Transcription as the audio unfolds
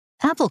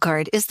Apple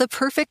Card is the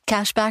perfect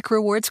cashback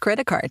rewards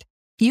credit card.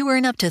 You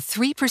earn up to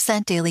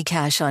 3% daily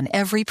cash on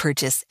every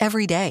purchase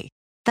every day.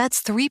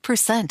 That's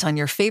 3% on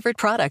your favorite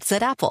products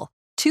at Apple,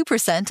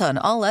 2% on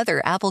all other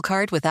Apple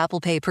Card with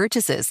Apple Pay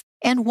purchases,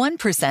 and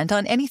 1%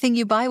 on anything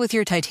you buy with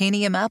your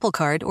titanium Apple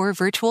Card or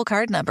virtual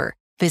card number.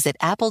 Visit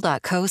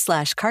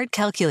apple.co/card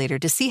calculator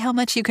to see how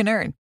much you can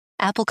earn.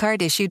 Apple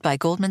Card issued by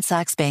Goldman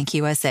Sachs Bank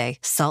USA,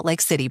 Salt Lake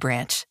City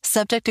branch.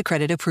 Subject to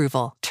credit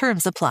approval.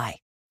 Terms apply.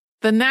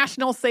 The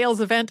national sales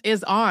event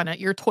is on at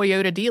your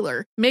Toyota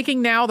dealer,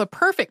 making now the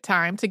perfect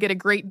time to get a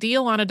great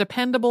deal on a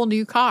dependable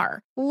new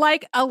car.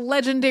 Like a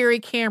legendary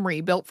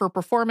Camry built for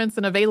performance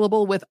and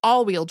available with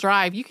all-wheel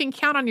drive, you can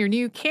count on your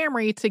new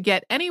Camry to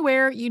get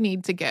anywhere you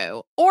need to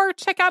go. Or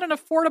check out an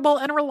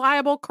affordable and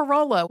reliable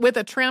Corolla with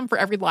a trim for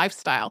every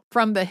lifestyle.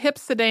 From the hip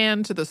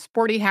sedan to the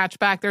sporty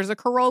hatchback, there's a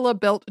Corolla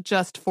built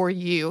just for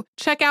you.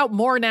 Check out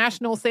more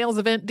national sales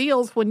event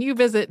deals when you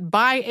visit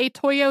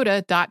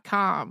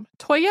buyatoyota.com.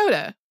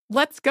 Toyota.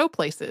 Let's go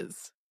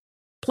places.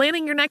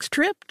 Planning your next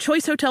trip?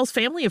 Choice Hotels'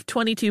 family of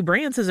 22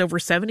 brands has over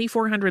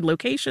 7,400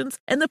 locations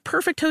and the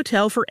perfect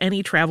hotel for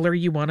any traveler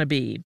you want to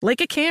be.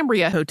 Like a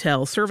Cambria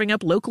Hotel, serving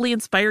up locally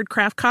inspired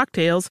craft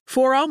cocktails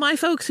for all my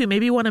folks who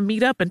maybe want to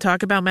meet up and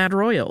talk about Mad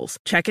Royals.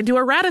 Check into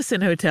a Radisson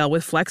Hotel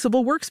with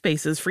flexible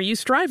workspaces for you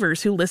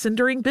strivers who listen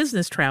during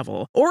business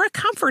travel. Or a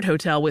Comfort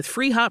Hotel with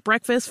free hot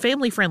breakfast,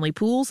 family-friendly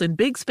pools, and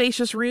big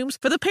spacious rooms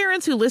for the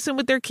parents who listen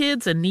with their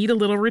kids and need a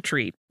little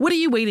retreat. What are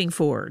you waiting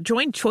for?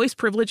 Join Choice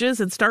Privileges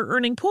and start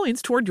earning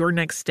points toward your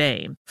next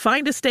stay.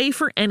 Find a stay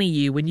for any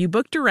you when you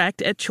book direct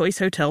at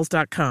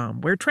choicehotels.com,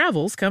 where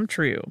travels come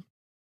true.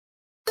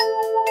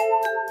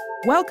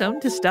 Welcome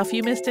to Stuff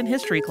You Missed in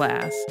History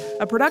Class,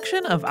 a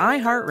production of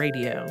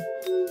iHeartRadio.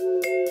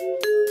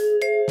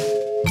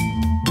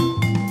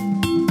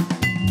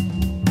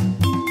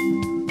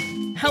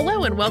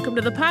 Hello and welcome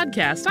to the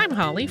podcast. I'm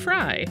Holly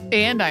Fry.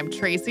 And I'm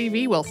Tracy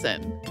V.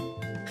 Wilson.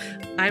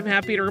 I'm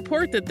happy to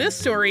report that this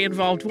story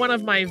involved one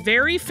of my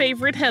very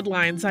favorite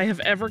headlines I have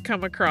ever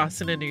come across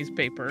in a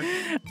newspaper.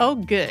 Oh,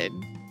 good.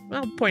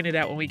 I'll point it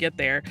out when we get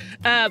there.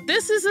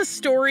 This is a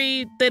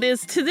story that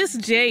is to this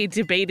day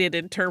debated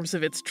in terms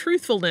of its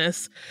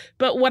truthfulness,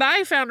 but what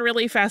I found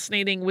really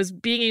fascinating was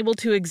being able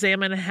to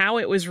examine how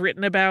it was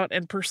written about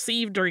and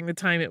perceived during the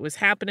time it was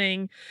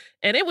happening.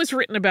 And it was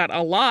written about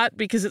a lot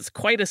because it's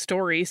quite a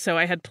story, so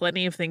I had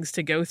plenty of things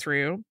to go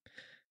through.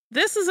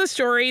 This is a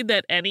story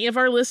that any of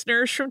our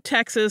listeners from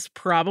Texas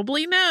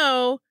probably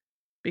know,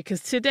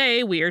 because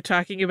today we are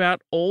talking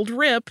about Old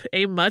Rip,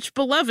 a much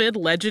beloved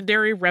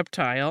legendary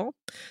reptile.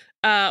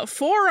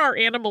 For our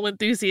animal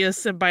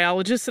enthusiasts and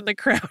biologists in the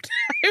crowd,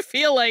 I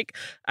feel like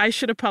I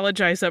should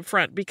apologize up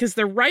front because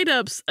the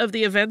write-ups of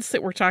the events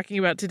that we're talking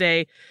about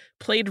today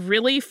played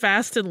really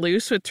fast and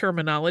loose with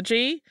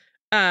terminology,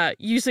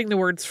 using the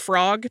words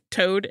frog,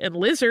 toad, and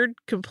lizard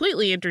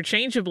completely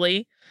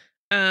interchangeably.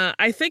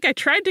 I think I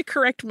tried to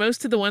correct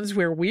most of the ones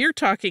where we're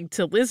talking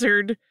to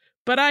lizard,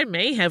 but I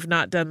may have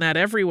not done that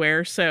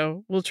everywhere,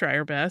 so we'll try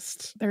our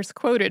best. There's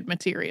quoted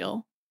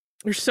material.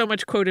 There's so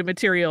much quoted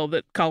material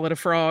that call it a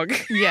frog.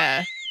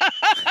 Yeah.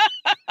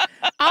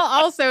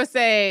 I'll also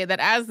say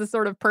that as the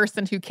sort of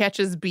person who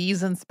catches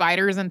bees and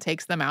spiders and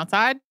takes them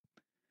outside,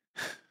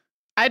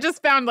 I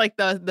just found like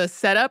the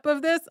setup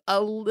of this a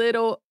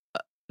little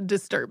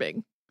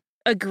disturbing.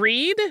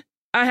 Agreed.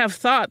 I have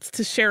thoughts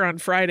to share on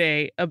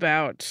Friday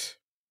about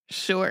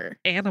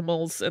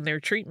animals and their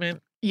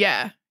treatment.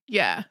 Yeah.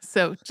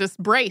 So just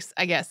brace,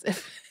 I guess.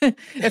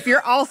 If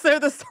you're also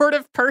the sort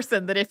of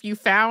person that if you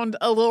found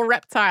a little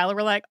reptile and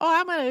we're like, oh,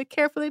 I'm going to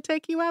carefully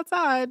take you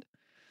outside,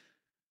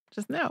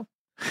 just know.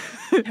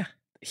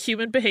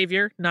 Human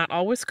behavior, not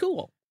always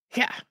cool.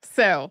 Yeah.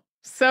 So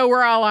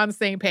we're all on the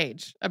same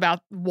page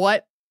about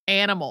what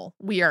animal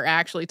we are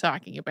actually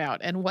talking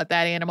about and what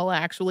that animal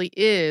actually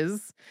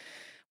is.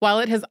 While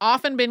it has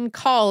often been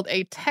called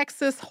a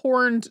Texas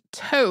horned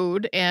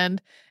toad, and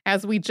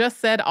as we just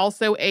said,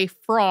 also a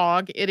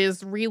frog, it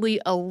is really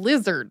a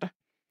lizard.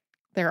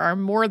 There are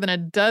more than a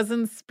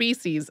dozen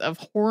species of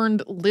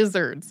horned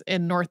lizards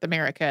in North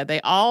America. They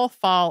all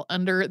fall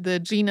under the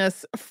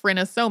genus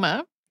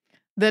Phrynosoma.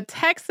 The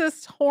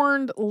Texas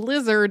horned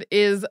lizard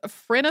is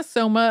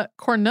Phrynosoma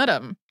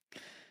cornutum.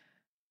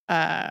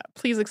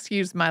 Please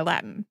excuse my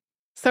Latin.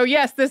 So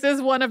yes, this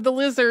is one of the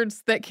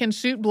lizards that can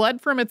shoot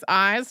blood from its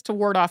eyes to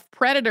ward off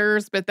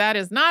predators, but that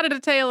is not a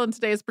detail in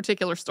today's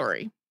particular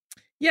story.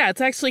 Yeah,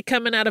 it's actually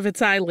coming out of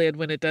its eyelid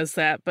when it does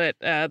that, but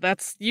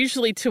that's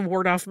usually to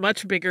ward off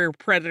much bigger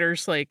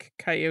predators like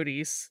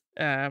coyotes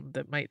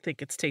that might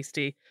think it's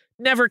tasty.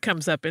 Never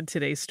comes up in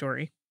today's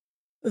story.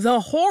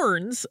 The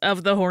horns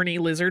of the horny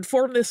lizard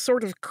form this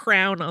sort of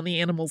crown on the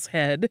animal's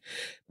head.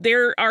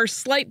 There are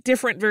slight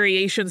different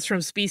variations from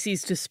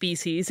species to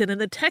species, and in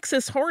the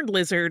Texas horned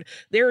lizard,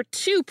 there are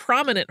two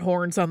prominent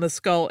horns on the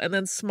skull and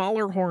then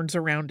smaller horns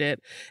around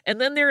it.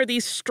 And then there are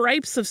these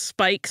stripes of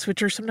spikes,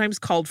 which are sometimes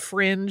called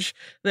fringe,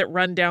 that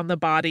run down the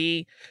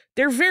body.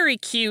 They're very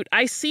cute.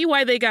 I see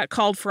why they got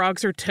called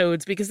frogs or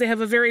toads, because they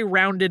have a very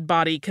rounded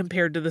body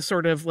compared to the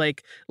sort of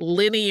like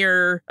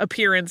linear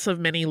appearance of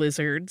many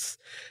lizards.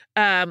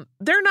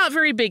 They're not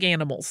very big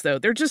animals, though.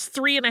 They're just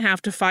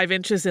 3.5 to 5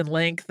 inches in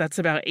length. That's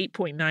about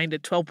 8.9 to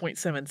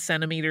 12.7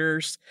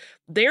 centimeters.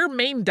 Their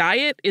main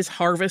diet is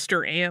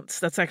harvester ants.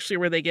 That's actually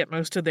where they get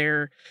most of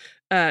their,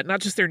 not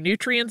just their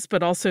nutrients,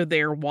 but also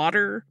their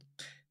water.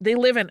 They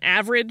live an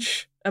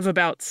average of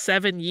about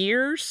 7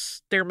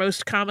 years. They're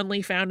most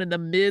commonly found in the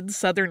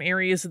mid-southern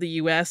areas of the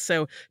U.S.,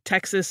 so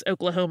Texas,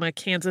 Oklahoma,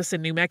 Kansas,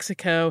 and New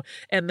Mexico,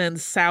 and then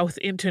south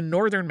into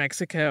northern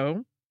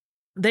Mexico.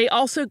 They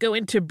also go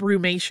into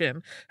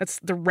brumation. That's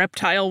the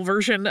reptile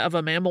version of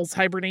a mammal's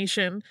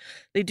hibernation.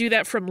 They do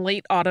that from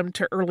late autumn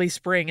to early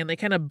spring, and they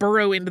kind of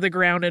burrow into the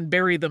ground and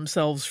bury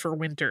themselves for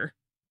winter.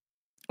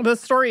 The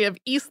story of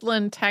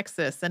Eastland,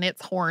 Texas, and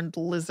its horned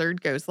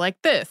lizard goes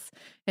like this.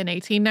 In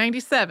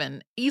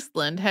 1897,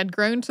 Eastland had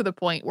grown to the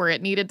point where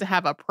it needed to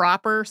have a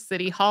proper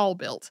city hall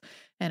built.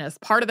 And as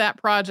part of that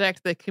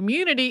project, the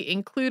community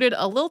included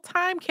a little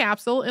time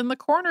capsule in the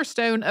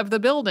cornerstone of the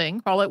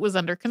building while it was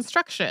under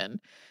construction.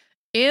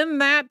 In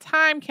that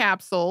time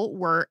capsule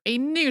were a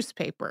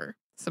newspaper,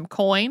 some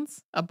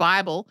coins, a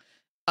Bible,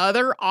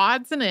 other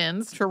odds and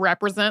ends to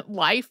represent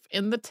life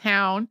in the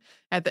town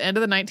at the end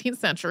of the 19th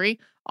century.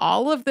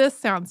 All of this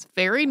sounds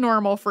very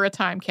normal for a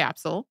time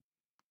capsule.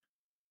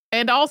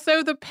 And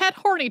also the pet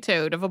horny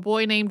toad of a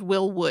boy named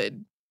Will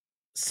Wood.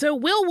 So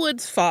Will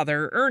Wood's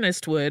father,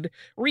 Ernest Wood,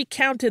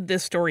 recounted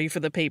this story for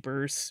the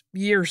papers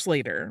years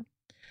later.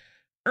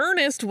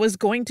 Ernest was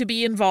going to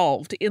be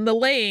involved in the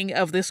laying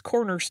of this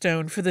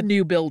cornerstone for the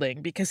new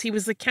building because he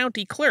was the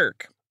county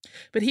clerk.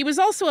 But he was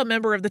also a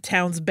member of the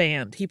town's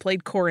band. He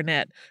played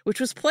cornet, which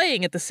was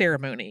playing at the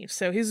ceremony.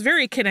 So he was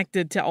very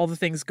connected to all the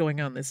things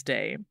going on this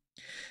day.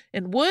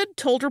 And Wood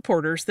told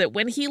reporters that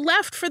when he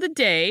left for the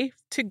day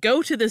to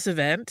go to this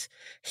event,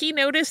 he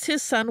noticed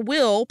his son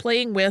Will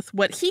playing with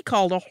what he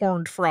called a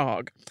horned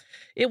frog.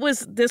 It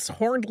was this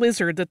horned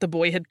lizard that the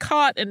boy had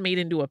caught and made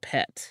into a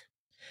pet.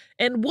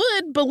 And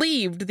Wood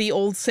believed the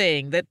old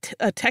saying that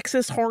a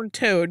Texas horned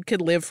toad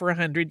could live for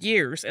 100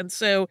 years. And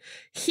so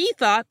he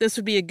thought this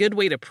would be a good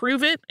way to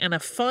prove it and a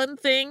fun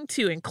thing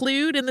to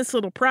include in this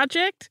little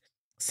project.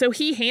 So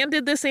he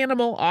handed this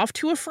animal off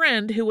to a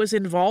friend who was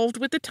involved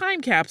with the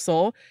time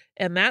capsule,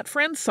 and that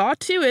friend saw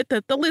to it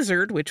that the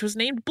lizard, which was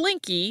named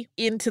Blinky,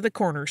 into the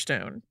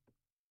cornerstone.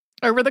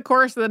 Over the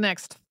course of the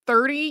next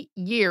 30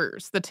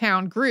 years, the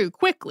town grew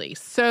quickly,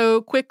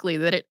 so quickly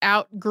that it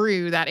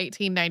outgrew that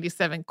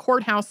 1897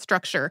 courthouse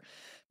structure.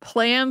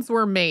 Plans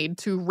were made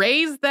to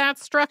raise that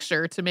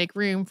structure to make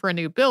room for a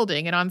new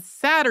building, and on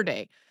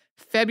Saturday,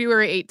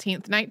 February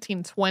 18th,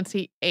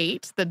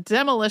 1928, the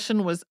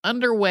demolition was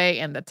underway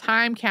and the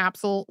time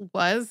capsule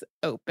was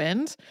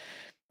opened.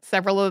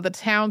 Several of the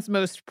town's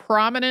most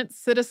prominent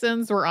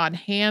citizens were on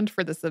hand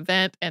for this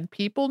event, and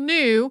people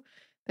knew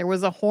there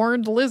was a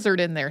horned lizard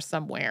in there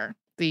somewhere.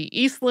 The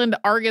Eastland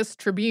Argus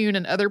Tribune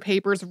and other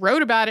papers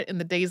wrote about it in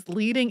the days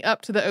leading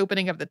up to the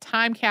opening of the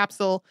time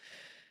capsule.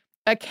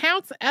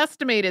 Accounts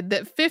estimated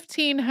that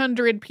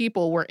 1,500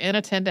 people were in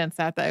attendance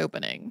at the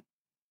opening.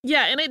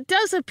 Yeah, and it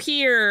does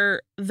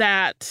appear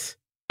that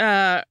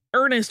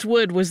Ernest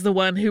Wood was the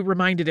one who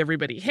reminded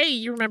everybody, hey,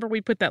 you remember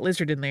we put that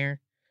lizard in there?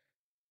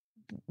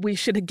 We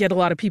should get a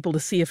lot of people to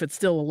see if it's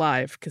still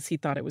alive, because he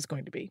thought it was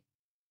going to be.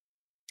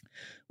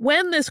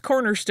 When this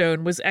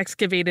cornerstone was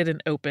excavated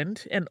and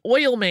opened, an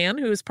oil man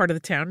who was part of the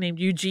town named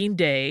Eugene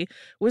Day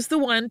was the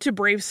one to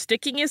brave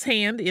sticking his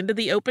hand into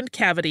the opened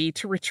cavity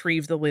to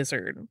retrieve the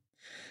lizard.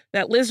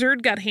 That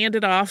lizard got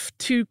handed off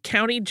to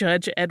County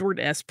Judge Edward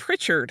S.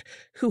 Pritchard,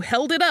 who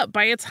held it up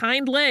by its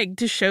hind leg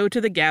to show to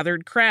the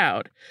gathered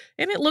crowd,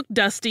 and it looked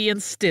dusty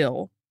and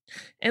still.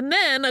 And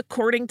then,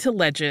 according to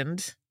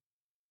legend,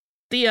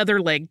 the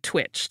other leg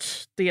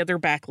twitched, the other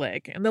back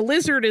leg, and the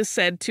lizard is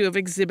said to have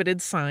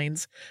exhibited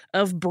signs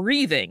of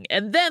breathing,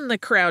 and then the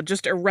crowd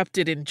just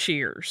erupted in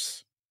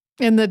cheers.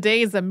 In the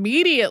days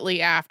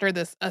immediately after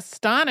this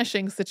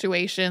astonishing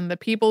situation, the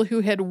people who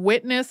had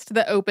witnessed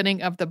the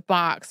opening of the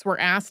box were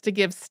asked to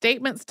give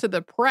statements to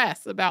the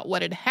press about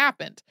what had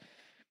happened.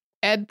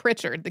 Ed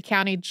Pritchard, the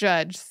county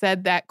judge,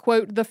 said that,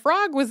 quote, the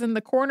frog was in the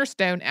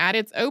cornerstone at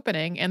its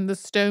opening, and the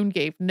stone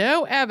gave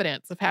no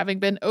evidence of having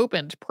been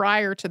opened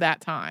prior to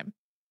that time.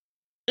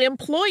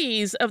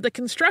 Employees of the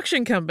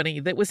construction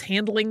company that was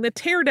handling the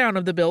teardown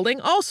of the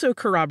building also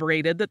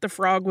corroborated that the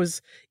frog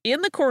was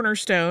in the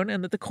cornerstone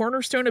and that the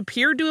cornerstone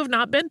appeared to have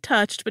not been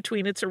touched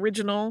between its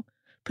original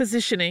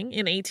positioning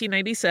in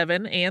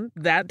 1897 and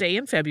that day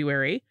in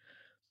February.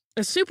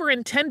 A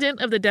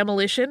superintendent of the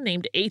demolition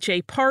named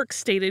H.A. Park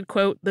stated,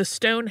 quote, the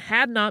stone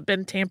had not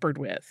been tampered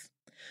with.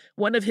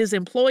 One of his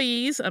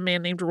employees, a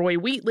man named Roy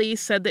Wheatley,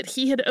 said that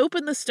he had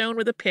opened the stone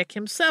with a pick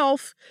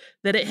himself,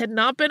 that it had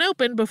not been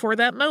opened before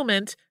that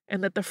moment,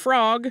 and that the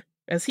frog,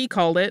 as he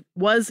called it,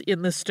 was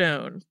in the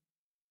stone.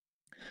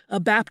 A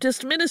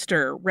Baptist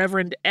minister,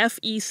 Reverend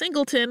F.E.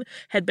 Singleton,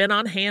 had been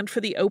on hand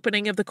for the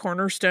opening of the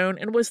cornerstone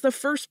and was the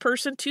first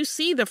person to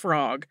see the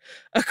frog.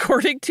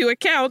 According to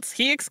accounts,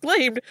 he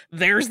exclaimed,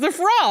 "There's the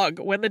frog!"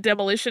 when the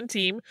demolition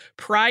team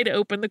pried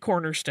open the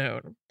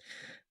cornerstone.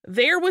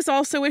 There was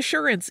also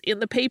assurance in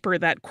the paper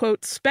that,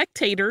 quote,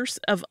 spectators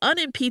of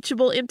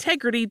unimpeachable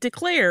integrity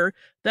declare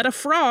that a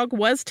frog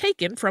was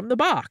taken from the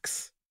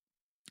box.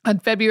 On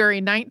February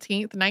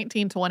 19th,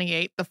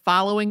 1928, the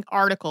following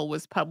article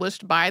was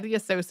published by the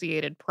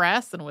Associated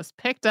Press and was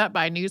picked up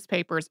by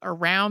newspapers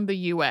around the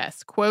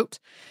U.S. Quote,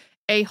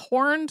 "A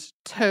horned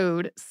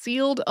toad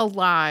sealed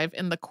alive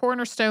in the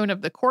cornerstone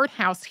of the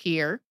courthouse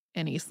here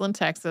in Eastland,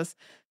 Texas,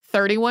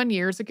 31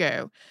 years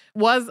ago,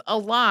 was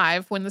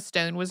alive when the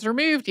stone was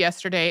removed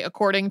yesterday,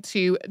 according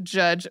to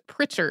Judge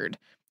Pritchard.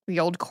 The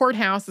old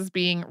courthouse is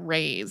being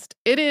raised.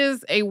 It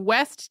is a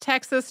West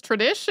Texas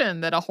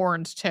tradition that a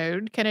horned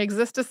toad can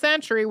exist a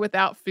century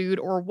without food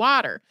or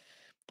water."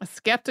 A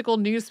skeptical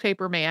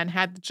newspaper man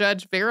had the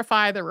judge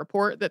verify the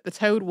report that the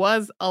toad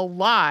was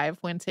alive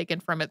when taken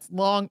from its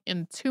long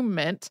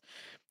entombment.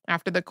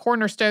 After the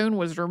cornerstone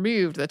was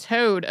removed, the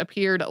toad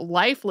appeared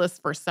lifeless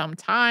for some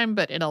time,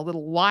 but in a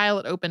little while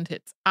it opened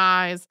its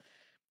eyes.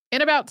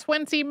 In about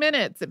 20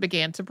 minutes, it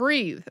began to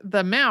breathe.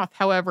 The mouth,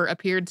 however,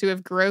 appeared to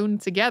have grown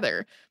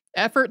together.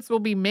 Efforts will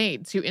be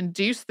made to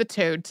induce the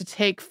toad to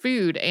take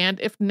food, and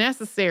if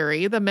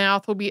necessary, the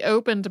mouth will be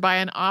opened by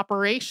an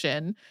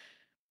operation.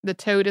 The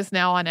toad is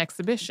now on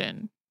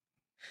exhibition.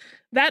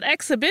 That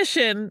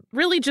exhibition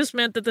really just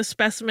meant that the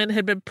specimen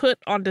had been put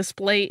on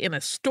display in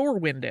a store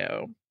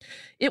window.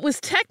 It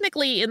was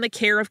technically in the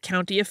care of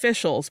county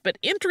officials, but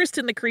interest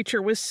in the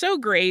creature was so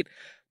great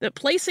that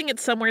placing it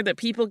somewhere that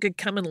people could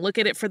come and look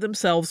at it for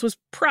themselves was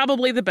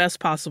probably the best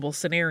possible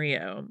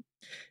scenario.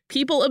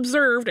 People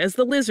observed as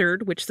the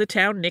lizard, which the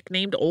town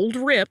nicknamed Old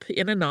Rip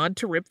in a nod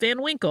to Rip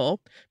Van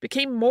Winkle,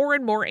 became more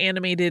and more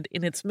animated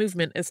in its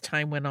movement as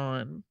time went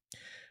on.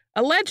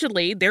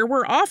 Allegedly, there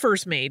were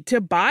offers made to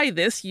buy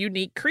this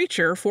unique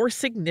creature for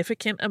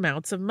significant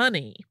amounts of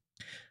money.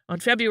 On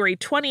February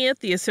 20th,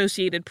 the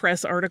Associated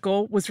Press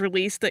article was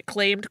released that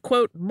claimed,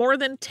 quote, "More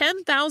than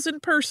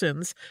 10,000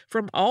 persons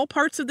from all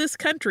parts of this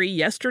country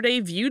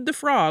yesterday viewed the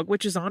frog,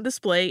 which is on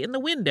display in the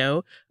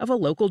window of a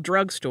local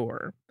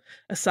drugstore.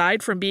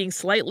 Aside from being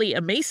slightly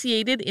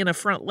emaciated in a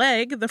front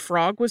leg, the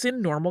frog was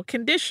in normal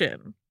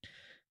condition."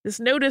 This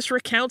notice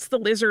recounts the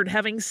lizard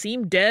having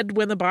seemed dead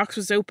when the box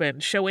was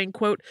opened, showing,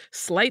 quote,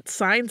 "slight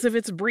signs of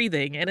its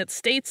breathing," and it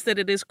states that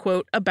it is,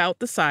 quote, "about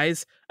the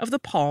size of the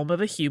palm of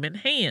a human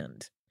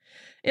hand."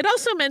 It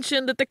also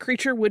mentioned that the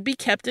creature would be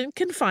kept in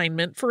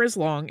confinement for as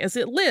long as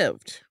it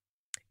lived.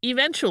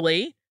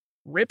 Eventually,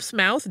 Rip's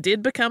mouth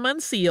did become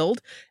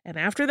unsealed, and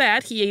after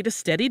that he ate a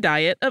steady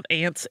diet of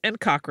ants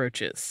and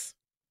cockroaches.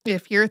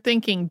 If you're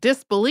thinking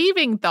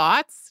disbelieving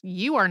thoughts,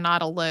 you are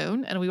not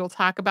alone, and we will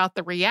talk about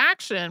the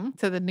reaction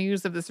to the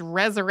news of this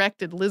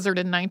resurrected lizard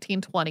in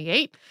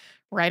 1928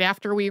 right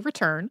after we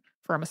return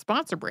from a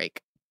sponsor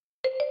break.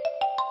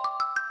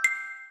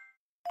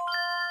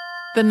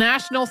 The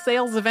national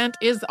sales event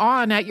is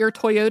on at your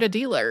Toyota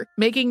dealer,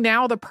 making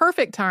now the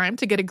perfect time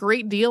to get a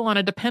great deal on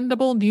a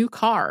dependable new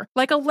car.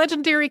 Like a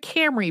legendary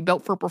Camry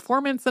built for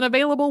performance and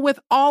available with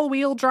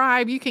all-wheel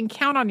drive, you can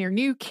count on your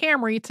new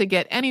Camry to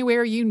get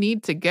anywhere you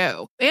need to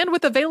go. And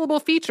with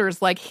available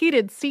features like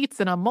heated seats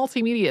and a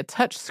multimedia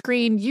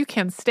touchscreen, you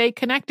can stay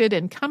connected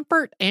in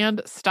comfort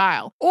and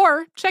style.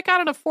 Or check out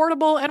an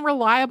affordable and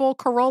reliable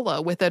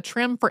Corolla with a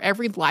trim for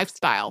every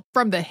lifestyle.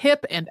 From the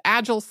hip and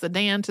agile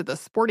sedan to the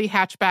sporty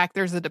hatchback,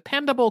 there's a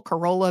dependable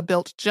Corolla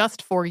built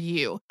just for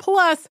you.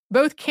 Plus,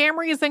 both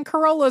Camrys and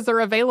Corollas are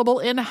available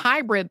in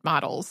hybrid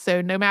models,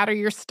 so no matter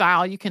your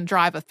style, you can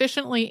drive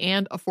efficiently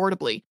and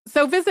affordably.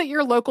 So visit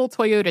your local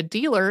Toyota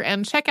dealer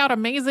and check out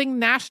amazing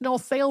national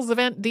sales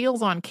event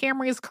deals on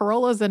Camrys,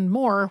 Corollas, and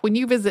more when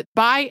you visit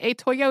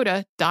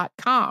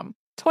buyatoyota.com.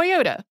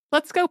 Toyota,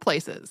 let's go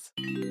places.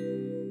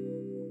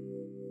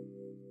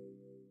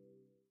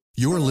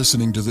 You're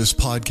listening to this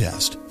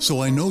podcast,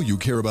 so I know you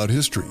care about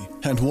history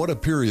and what a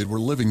period we're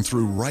living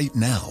through right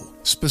now,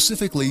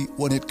 specifically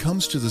when it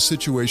comes to the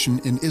situation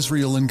in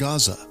Israel and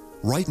Gaza.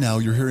 Right now,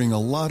 you're hearing a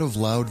lot of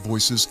loud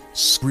voices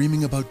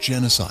screaming about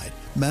genocide,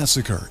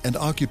 massacre, and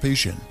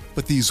occupation.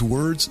 But these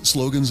words,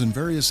 slogans, and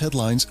various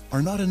headlines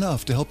are not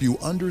enough to help you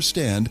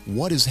understand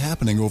what is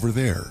happening over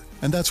there.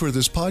 And that's where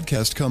this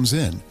podcast comes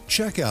in.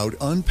 Check out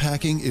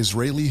Unpacking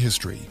Israeli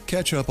History.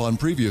 Catch up on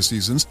previous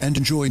seasons and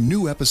enjoy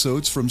new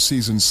episodes from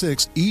Season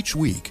 6 each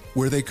week,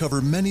 where they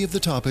cover many of the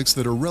topics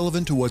that are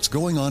relevant to what's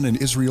going on in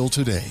Israel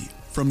today.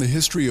 From the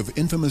history of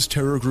infamous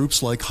terror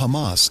groups like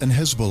Hamas and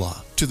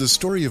Hezbollah, to the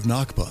story of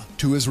Nakba,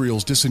 to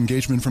Israel's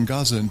disengagement from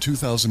Gaza in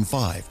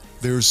 2005,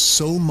 there's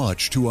so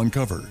much to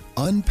uncover.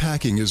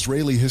 Unpacking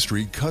Israeli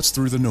History cuts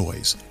through the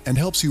noise and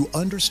helps you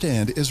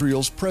understand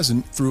Israel's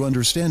present through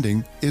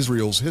understanding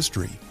Israel's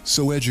history.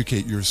 So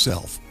educate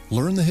yourself.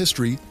 Learn the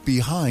history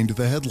behind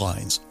the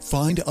headlines.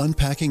 Find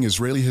Unpacking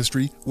Israeli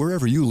History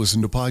wherever you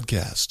listen to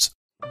podcasts.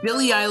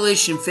 Billie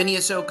Eilish and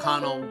Phineas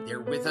O'Connell,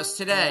 they're with us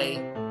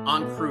today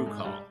on Crew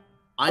Call.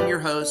 I'm your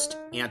host,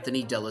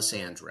 Anthony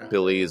D'Alessandro.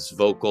 Billie's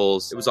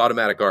vocals, it was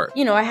automatic art.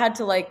 You know, I had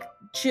to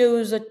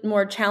choose a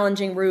more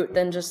challenging route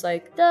than just da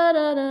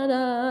da da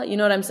da. You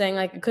know what I'm saying?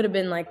 It could have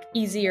been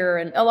easier.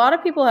 And a lot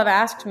of people have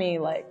asked me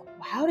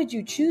how did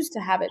you choose to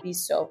have it be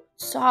so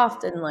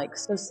soft and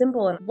so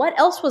simple? And what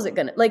else was it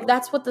gonna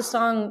that's what the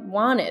song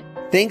wanted.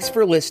 Thanks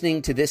for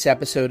listening to this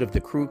episode of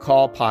the Crew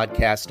Call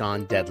podcast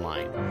on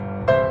Deadline.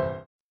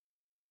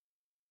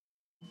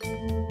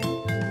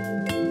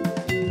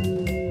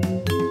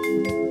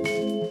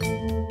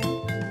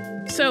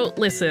 So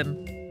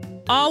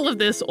listen, all of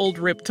this old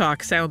rip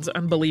talk sounds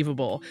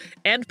unbelievable,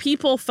 and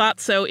people thought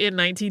so in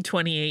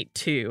 1928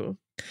 too.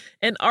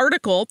 An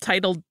article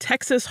titled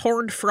 "Texas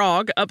Horned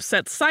Frog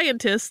Upsets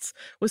Scientists"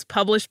 was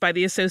published by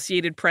the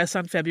Associated Press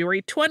on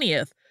February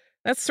 20th.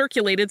 That's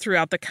circulated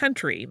throughout the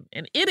country,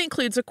 and it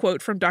includes a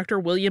quote from Dr.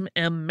 William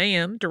M.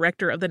 Mann,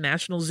 director of the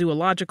National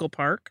Zoological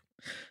Park.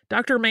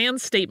 Dr.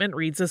 Mann's statement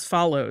reads as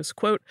follows,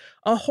 quote,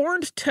 "A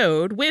horned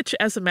toad, which,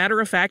 as a matter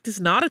of fact,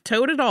 is not a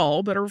toad at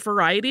all, but a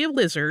variety of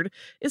lizard,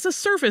 is a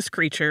surface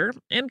creature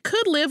and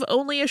could live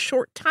only a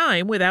short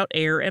time without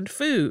air and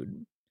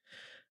food."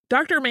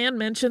 Dr. Mann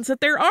mentions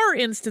that there are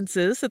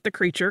instances that the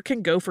creature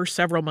can go for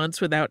several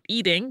months without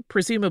eating,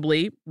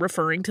 presumably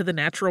referring to the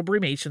natural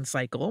brumation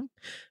cycle.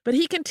 But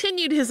he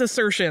continued his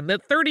assertion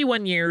that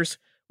 31 years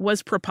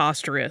was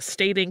preposterous,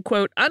 stating,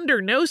 quote,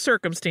 "Under no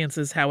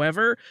circumstances,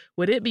 however,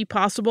 would it be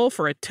possible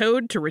for a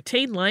toad to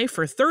retain life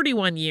for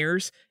 31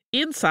 years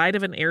inside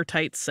of an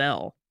airtight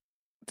cell."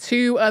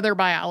 Two other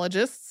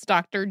biologists,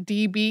 Dr.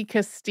 D.B.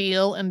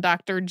 Castile and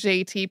Dr.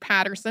 J.T.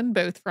 Patterson,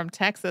 both from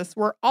Texas,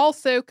 were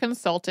also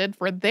consulted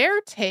for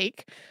their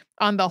take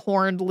on the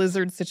horned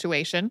lizard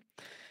situation.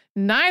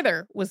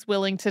 Neither was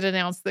willing to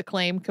denounce the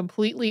claim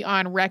completely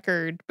on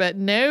record, but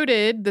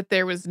noted that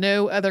there was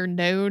no other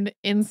known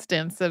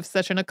instance of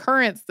such an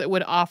occurrence that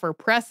would offer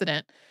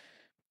precedent.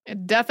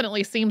 It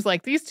definitely seems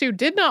like these two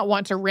did not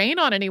want to rain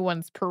on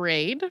anyone's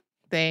parade.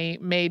 They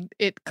made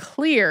it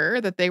clear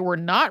that they were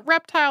not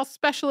reptile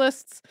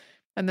specialists,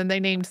 and then they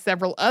named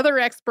several other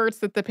experts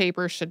that the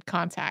paper should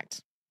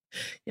contact.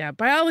 Yeah,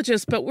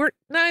 biologists, but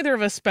neither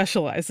of us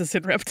specializes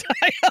in reptiles.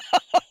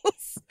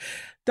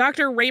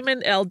 Dr.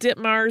 Raymond L.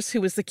 Ditmars,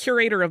 who was the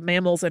curator of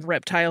mammals and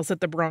reptiles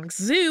at the Bronx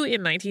Zoo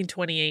in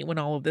 1928 when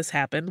all of this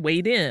happened,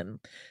 weighed in.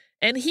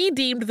 And he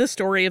deemed the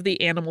story of the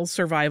animal's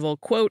survival,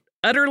 quote,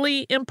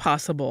 "utterly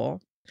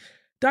impossible."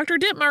 Dr.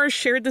 Ditmars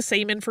shared the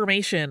same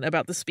information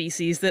about the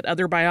species that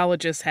other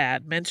biologists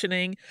had,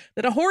 mentioning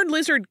that a horned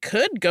lizard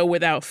could go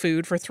without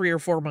food for 3 or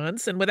 4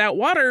 months and without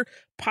water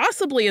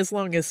possibly as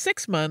long as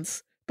 6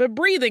 months, but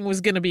breathing was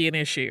going to be an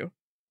issue.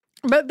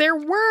 But there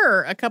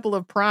were a couple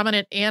of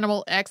prominent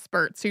animal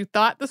experts who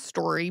thought the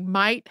story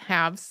might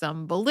have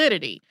some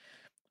validity.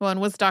 One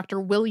was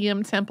Dr.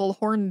 William Temple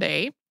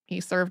Hornaday.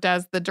 He served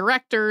as the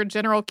director,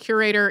 general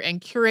curator,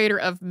 and curator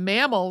of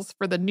mammals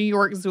for the New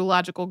York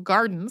Zoological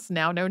Gardens,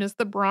 now known as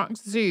the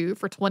Bronx Zoo,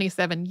 for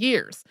 27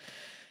 years,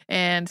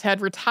 and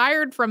had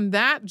retired from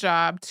that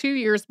job 2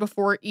 years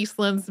before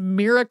Eastland's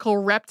miracle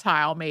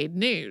reptile made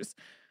news.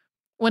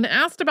 When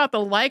asked about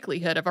the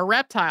likelihood of a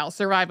reptile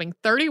surviving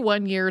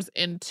 31 years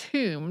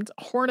entombed,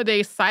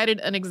 Hornaday cited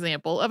an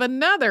example of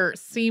another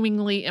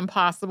seemingly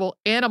impossible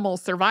animal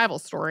survival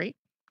story.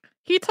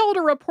 He told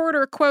a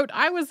reporter, quote,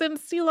 "I was in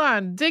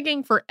Ceylon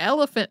digging for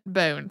elephant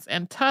bones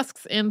and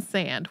tusks in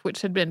sand,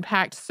 which had been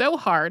packed so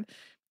hard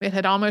it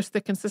had almost the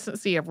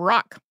consistency of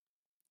rock.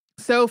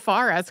 So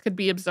far as could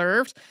be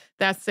observed,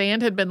 that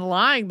sand had been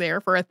lying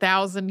there for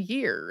 1,000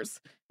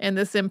 years. In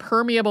this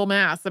impermeable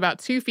mass, about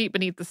 2 feet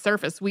beneath the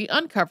surface, we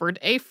uncovered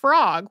a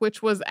frog,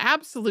 which was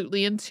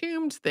absolutely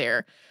entombed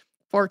there.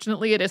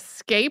 Fortunately, it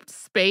escaped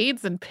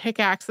spades and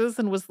pickaxes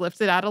and was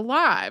lifted out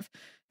alive.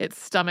 Its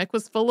stomach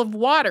was full of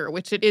water,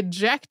 which it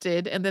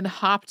ejected and then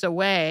hopped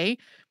away.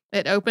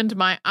 It opened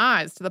my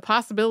eyes to the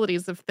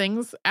possibilities of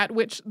things at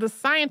which the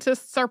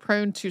scientists are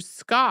prone to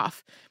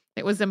scoff.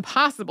 It was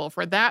impossible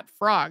for that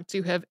frog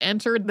to have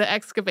entered the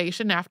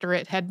excavation after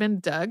it had been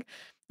dug.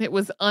 It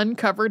was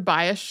uncovered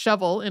by a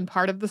shovel in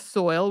part of the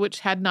soil which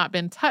had not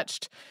been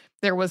touched.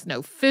 There was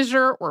no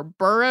fissure or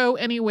burrow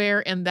anywhere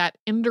in that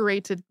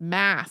indurated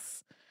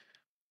mass."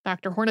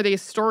 Dr.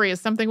 Hornaday's story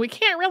is something we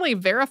can't really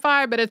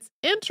verify, but it's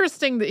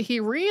interesting that he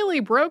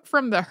really broke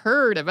from the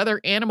herd of other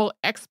animal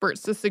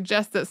experts to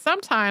suggest that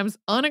sometimes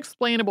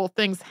unexplainable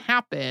things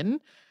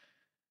happen.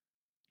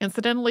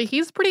 Incidentally,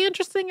 he's pretty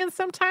interesting and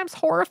sometimes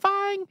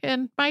horrifying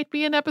and might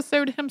be an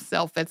episode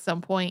himself at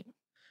some point.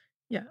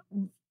 Yeah.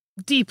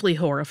 Deeply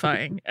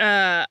horrifying.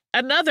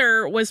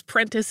 Another was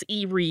Prentice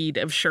E. Reed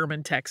of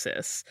Sherman,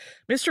 Texas.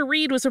 Mr.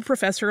 Reed was a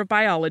professor of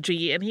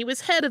biology, and he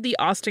was head of the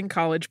Austin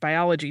College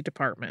Biology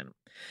Department.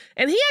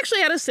 And he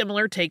actually had a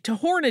similar take to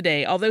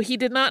Hornaday, although he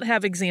did not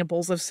have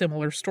examples of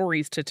similar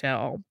stories to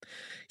tell.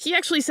 He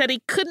actually said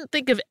he couldn't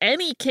think of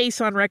any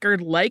case on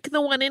record like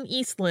the one in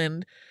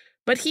Eastland,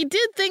 but he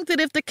did think that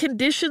if the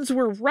conditions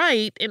were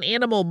right, an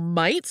animal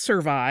might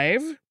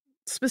survive.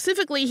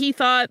 Specifically, he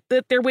thought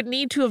that there would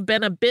need to have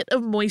been a bit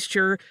of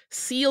moisture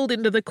sealed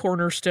into the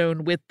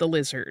cornerstone with the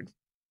lizard.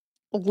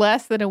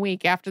 Less than a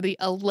week after the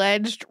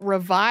alleged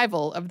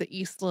revival of the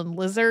Eastland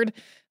lizard,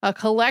 a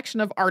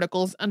collection of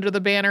articles under the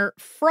banner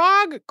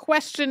 "Frog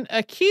Question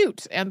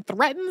Acute and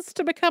Threatens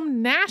to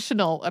Become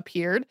National"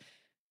 appeared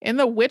in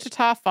the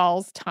Wichita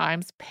Falls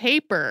Times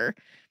paper.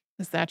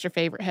 Is that your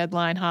favorite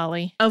headline,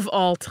 Holly? Of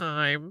all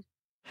time.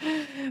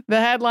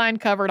 The headline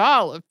covered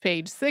all of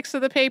page 6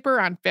 of the paper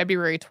on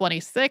February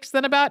 26th,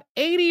 and about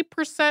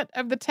 80%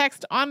 of the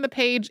text on the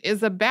page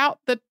is about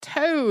the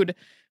toad,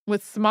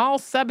 with small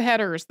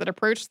subheaders that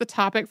approach the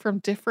topic from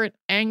different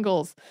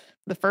angles.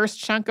 The first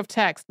chunk of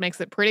text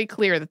makes it pretty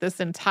clear that this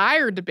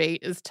entire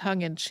debate is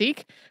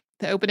tongue-in-cheek.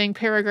 The opening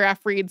paragraph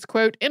reads,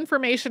 quote,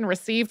 "Information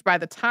received by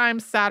the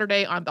Times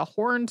Saturday on the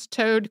horned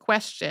toad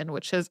question,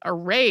 which has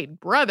arrayed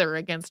brother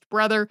against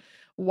brother,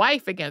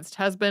 wife against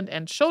husband,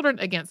 and children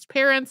against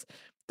parents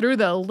through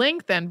the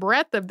length and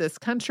breadth of this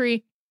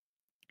country,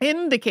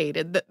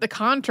 indicated that the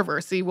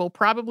controversy will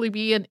probably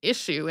be an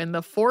issue in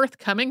the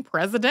forthcoming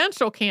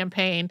presidential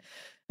campaign.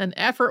 An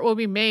effort will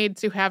be made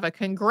to have a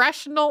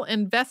congressional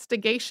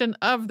investigation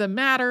of the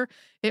matter.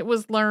 It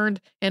was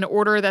learned in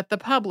order that the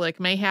public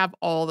may have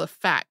all the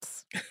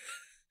facts."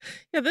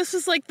 Yeah, this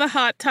is like the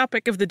hot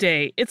topic of the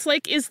day. It's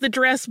like, is the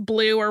dress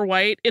blue or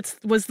white?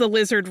 Was the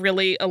lizard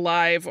really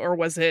alive, or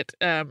was it,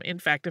 in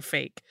fact, a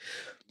fake?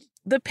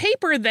 The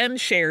paper then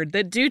shared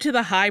that due to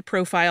the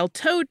high-profile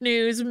toad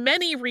news,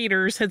 many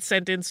readers had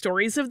sent in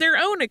stories of their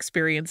own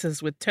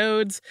experiences with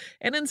toads,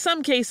 and in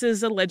some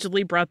cases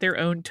allegedly brought their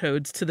own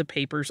toads to the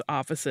paper's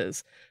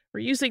offices. We're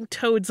using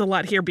toads a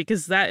lot here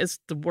because that is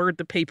the word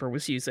the paper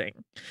was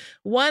using.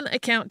 One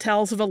account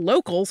tells of a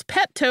local's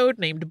pet toad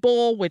named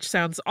Bull, which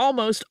sounds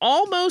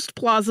almost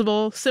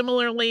plausible,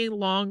 similarly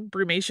long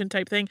brumation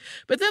type thing.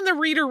 But then the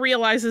reader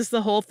realizes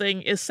the whole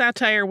thing is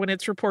satire when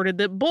it's reported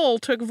that Bull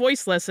took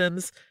voice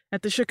lessons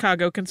at the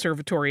Chicago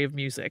Conservatory of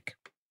Music.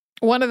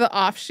 One of the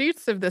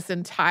offshoots of this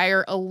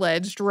entire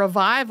alleged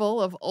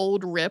revival of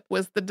Old Rip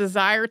was the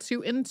desire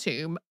to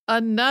entomb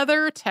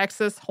another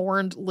Texas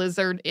horned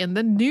lizard in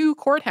the new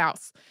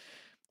courthouse.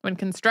 When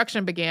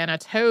construction began, a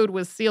toad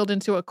was sealed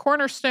into a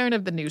cornerstone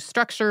of the new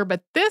structure,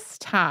 but this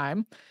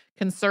time,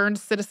 concerned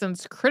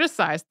citizens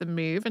criticized the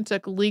move and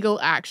took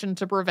legal action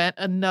to prevent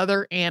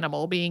another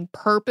animal being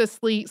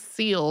purposely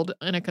sealed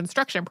in a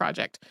construction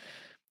project.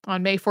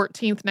 On May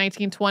 14th,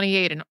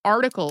 1928, an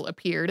article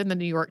appeared in the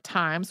New York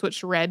Times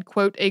which read,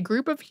 quote, "A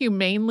group of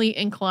humanely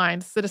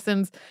inclined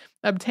citizens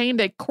obtained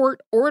a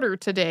court order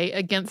today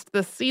against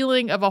the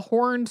sealing of a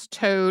horned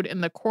toad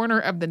in the corner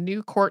of the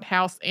new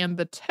courthouse, and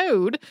the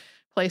toad,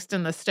 placed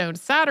in the stone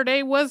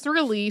Saturday, was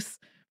released,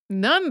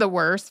 none the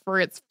worse for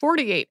its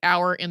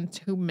 48-hour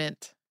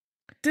entombment."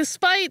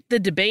 Despite the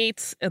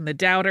debates and the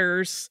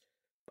doubters,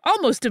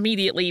 almost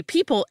immediately,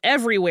 people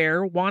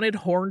everywhere wanted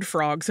horned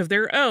frogs of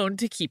their own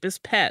to keep as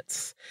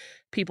pets.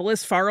 People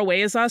as far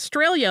away as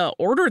Australia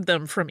ordered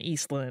them from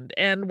Eastland,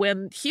 and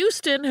when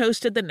Houston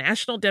hosted the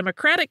National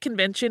Democratic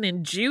Convention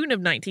in June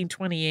of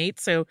 1928,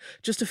 so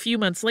just a few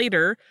months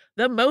later,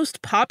 the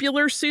most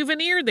popular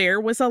souvenir there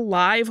was a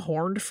live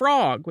horned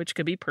frog, which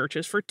could be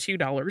purchased for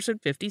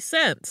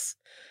 $2.50.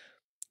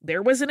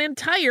 There was an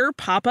entire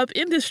pop-up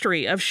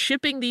industry of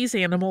shipping these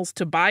animals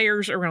to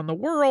buyers around the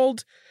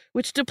world,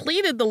 which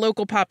depleted the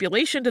local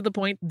population to the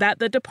point that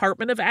the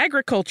Department of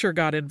Agriculture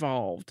got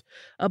involved.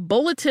 A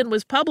bulletin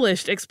was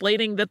published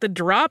explaining that the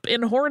drop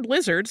in horned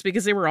lizards,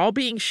 because they were all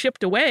being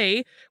shipped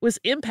away, was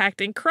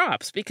impacting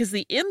crops because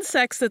the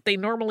insects that they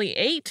normally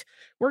ate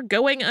were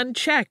going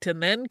unchecked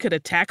and then could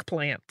attack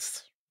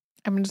plants.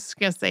 I'm just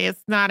going to say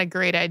it's not a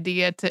great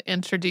idea to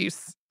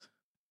introduce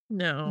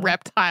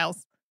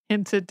reptiles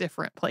into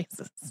different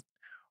places.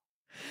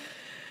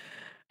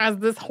 As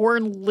this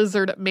horned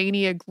lizard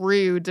mania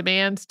grew,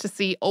 demand to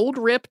see Old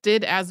Rip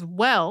did as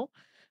well.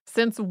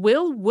 Since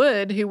Will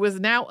Wood, who was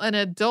now an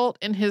adult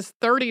in his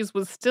 30s,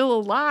 was still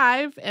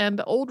alive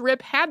and Old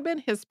Rip had been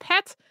his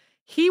pet,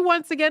 he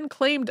once again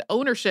claimed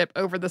ownership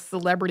over the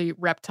celebrity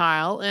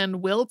reptile,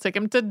 and Will took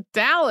him to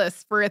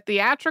Dallas for a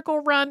theatrical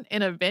run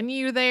in a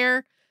venue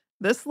there.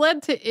 This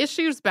led to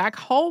issues back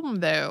home,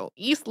 though.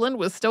 Eastland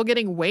was still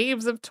getting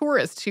waves of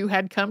tourists who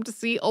had come to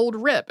see Old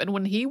Rip, and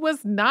when he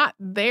was not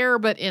there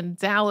but in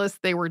Dallas,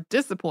 they were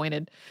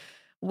disappointed.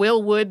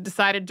 Will Wood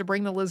decided to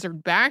bring the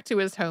lizard back to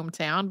his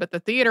hometown, but the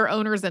theater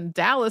owners in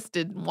Dallas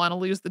didn't want to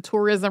lose the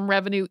tourism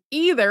revenue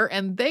either,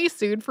 and they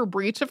sued for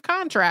breach of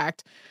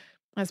contract.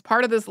 As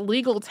part of this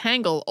legal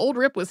tangle, Old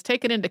Rip was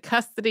taken into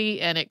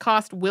custody, and it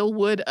cost Will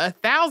Wood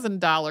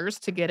 $1,000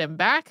 to get him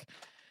back.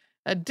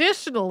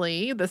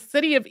 Additionally, the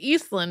city of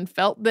Eastland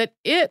felt that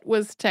it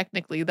was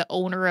technically the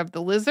owner of the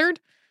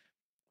lizard.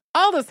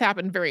 All this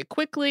happened very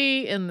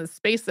quickly in the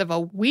space of a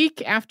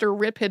week after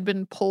Rip had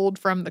been pulled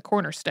from the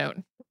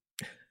cornerstone.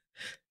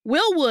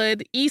 Will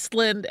Wood,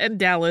 Eastland, and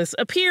Dallas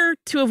appear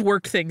to have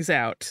worked things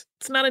out.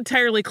 It's not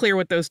entirely clear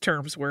what those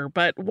terms were,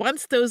 but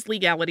once those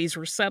legalities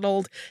were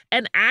settled,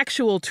 an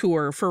actual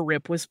tour for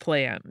Rip was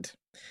planned.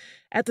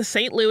 At the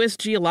St. Louis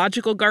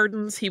Geological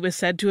Gardens, he was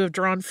said to have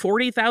drawn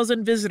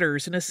 40,000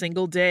 visitors in a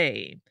single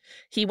day.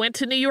 He went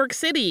to New York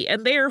City,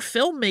 and there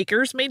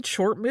filmmakers made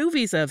short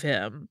movies of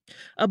him.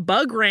 A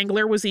bug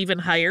wrangler was even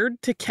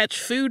hired to catch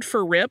food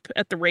for Rip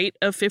at the rate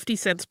of 50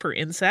 cents per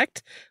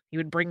insect. He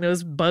would bring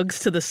those bugs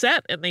to the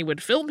set, and they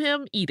would film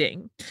him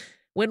eating.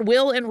 When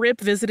Will and Rip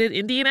visited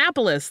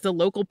Indianapolis, the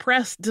local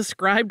press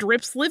described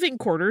Rip's living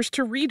quarters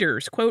to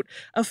readers, quote,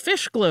 a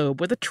fish globe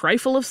with a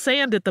trifle of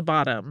sand at the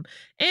bottom,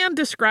 and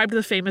described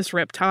the famous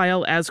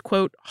reptile as,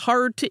 quote,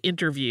 hard to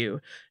interview,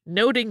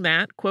 noting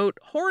that, quote,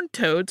 horned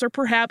toads are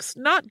perhaps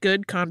not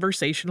good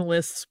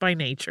conversationalists by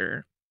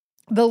nature.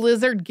 The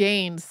lizard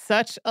gained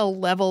such a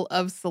level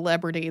of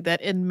celebrity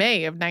that in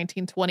May of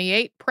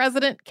 1928,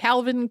 President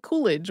Calvin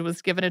Coolidge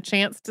was given a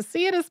chance to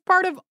see it as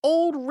part of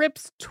Old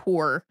Rip's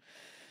tour.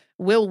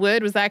 Will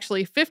Wood was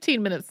actually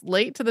 15 minutes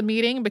late to the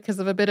meeting because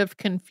of a bit of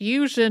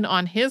confusion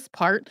on his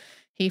part.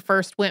 He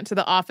first went to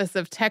the office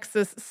of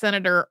Texas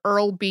Senator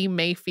Earl B.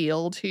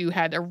 Mayfield, who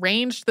had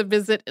arranged the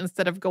visit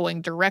instead of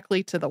going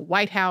directly to the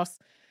White House.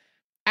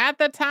 At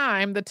the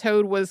time, the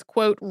toad was,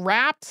 quote,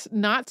 wrapped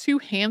not too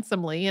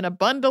handsomely in a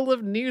bundle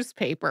of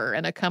newspaper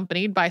and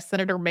accompanied by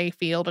Senator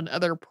Mayfield and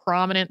other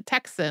prominent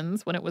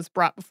Texans when it was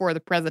brought before the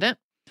president.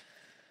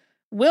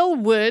 Will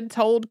Wood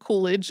told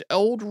Coolidge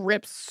Old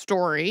Rip's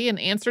story and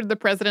answered the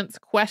president's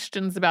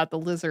questions about the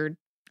lizard.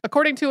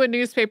 According to a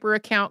newspaper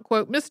account,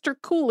 quote, Mr.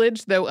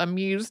 Coolidge, though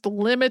amused,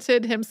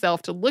 limited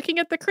himself to looking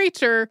at the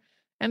creature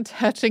and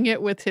touching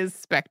it with his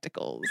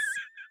spectacles.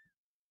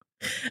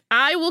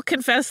 I will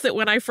confess that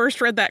when I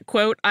first read that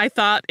quote, I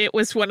thought it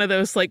was one of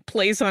those like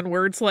plays on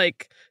words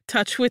like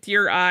touch with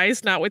your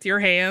eyes, not with your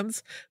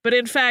hands. But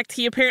in fact,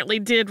 he apparently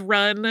did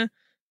run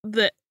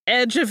the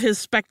edge of his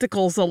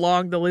spectacles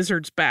along the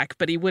lizard's back,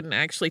 but he wouldn't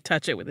actually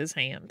touch it with his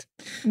hand.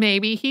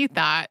 Maybe he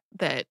thought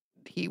that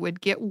he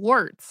would get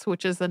warts,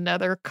 which is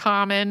another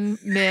common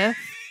myth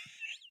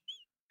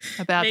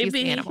about these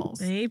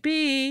animals.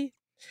 Maybe.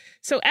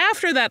 So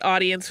after that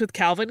audience with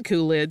Calvin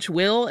Coolidge,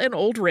 Will and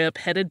Old Rip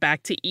headed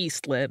back to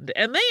Eastland,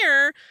 and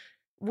there,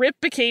 Rip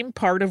became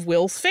part of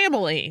Will's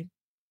family.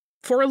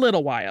 For a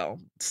little while.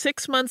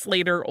 6 months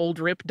later, Old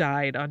Rip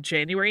died on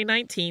January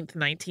 19th,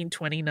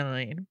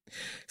 1929.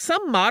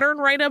 Some modern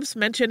write-ups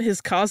mention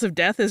his cause of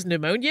death as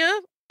pneumonia.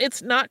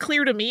 It's not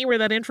clear to me where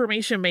that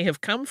information may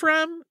have come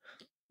from.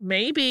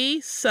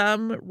 Maybe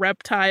some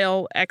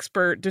reptile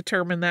expert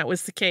determined that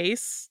was the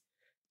case.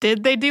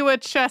 Did they do a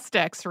chest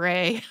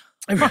x-ray?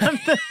 I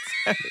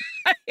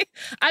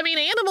mean,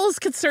 animals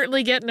could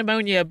certainly get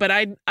pneumonia, but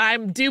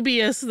I'm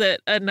dubious that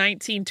a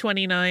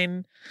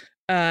 1929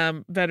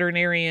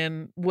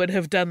 veterinarian would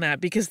have done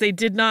that because they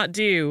did not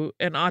do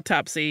an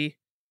autopsy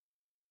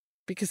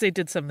because they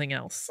did something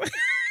else.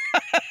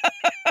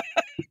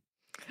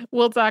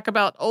 We'll talk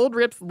about Old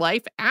Rip's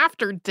life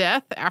after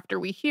death after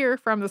we hear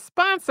from the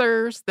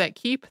sponsors that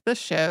keep the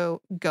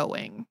show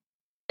going.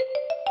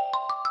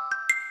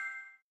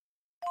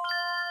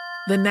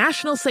 The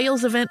national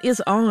sales event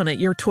is on at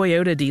your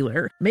Toyota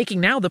dealer,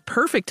 making now the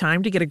perfect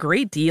time to get a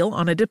great deal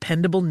on a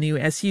dependable new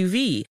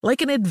SUV,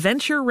 like an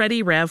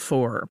adventure-ready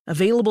RAV4.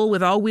 Available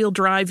with all-wheel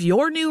drive,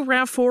 your new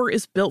RAV4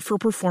 is built for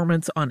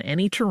performance on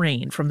any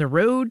terrain, from the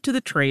road to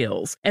the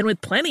trails. And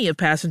with plenty of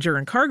passenger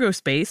and cargo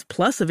space,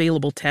 plus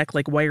available tech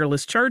like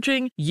wireless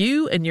charging,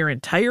 you and your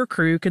entire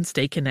crew can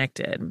stay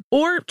connected.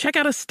 Or check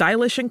out a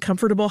stylish and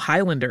comfortable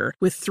Highlander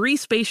with 3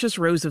 spacious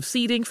rows of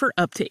seating for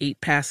up to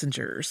 8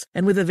 passengers.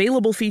 And with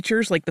available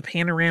features like the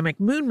panoramic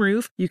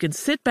moonroof, you can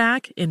sit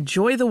back,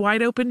 enjoy the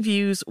wide open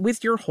views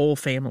with your whole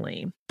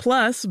family.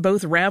 Plus,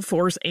 both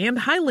RAV4s and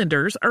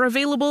Highlanders are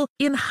available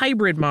in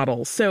hybrid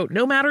models, so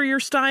no matter your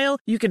style,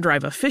 you can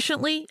drive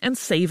efficiently and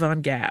save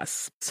on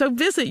gas. So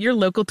visit your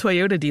local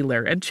Toyota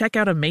dealer and check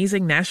out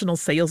amazing national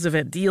sales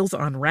event deals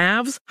on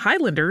RAVs,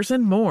 Highlanders,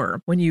 and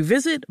more when you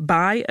visit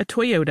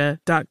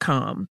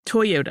buyatoyota.com.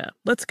 Toyota,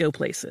 let's go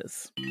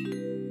places.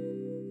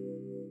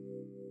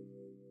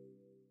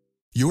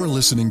 You're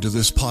listening to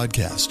this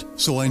podcast,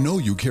 so I know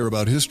you care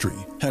about history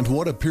and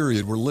what a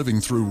period we're living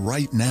through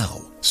right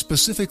now,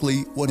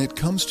 specifically when it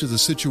comes to the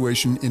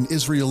situation in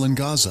Israel and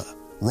Gaza.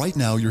 Right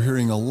now, you're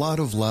hearing a lot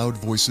of loud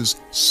voices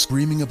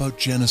screaming about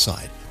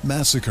genocide,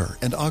 massacre,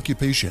 and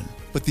occupation.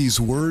 But these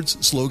words,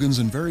 slogans,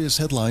 and various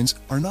headlines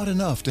are not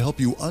enough to help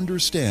you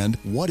understand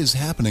what is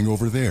happening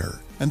over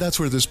there. And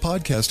that's where this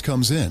podcast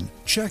comes in.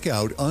 Check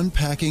out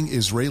Unpacking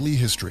Israeli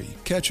History.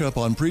 Catch up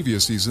on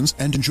previous seasons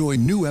and enjoy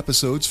new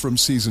episodes from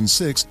Season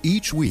 6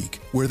 each week,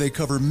 where they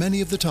cover many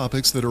of the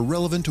topics that are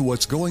relevant to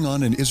what's going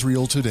on in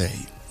Israel today.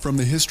 From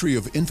the history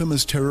of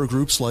infamous terror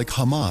groups like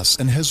Hamas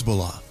and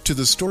Hezbollah, to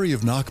the story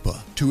of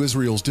Nakba, to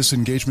Israel's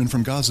disengagement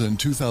from Gaza in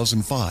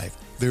 2005,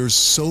 there's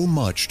so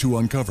much to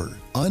uncover.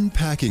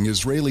 Unpacking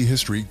Israeli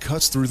History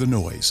cuts through the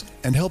noise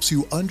and helps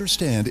you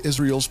understand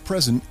Israel's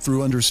present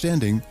through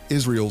understanding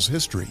Israel's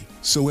history.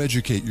 So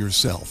educate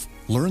yourself.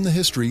 Learn the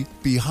history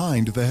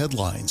behind the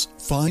headlines.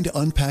 Find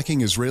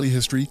Unpacking Israeli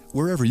History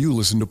wherever you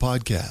listen to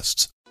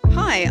podcasts.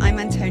 Hi, I'm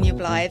Antonia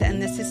Blythe,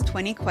 and this is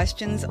 20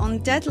 Questions on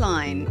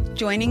Deadline.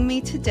 Joining me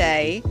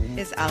today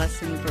is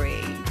Alison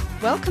Brie.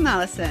 Welcome,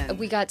 Alison.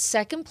 We got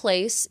second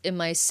place in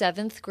my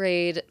 7th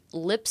grade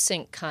lip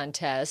sync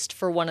contest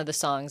for one of the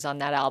songs on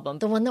that album.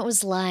 The one that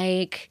was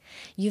like,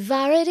 "You've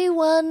already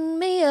won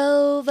me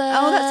over."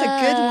 Oh, that's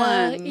a good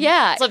one.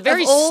 Yeah. It's like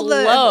very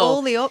slow. Of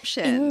all the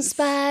options. In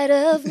spite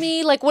of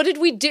me. Like, what did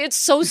we do? It's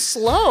so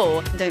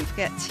slow. Don't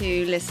forget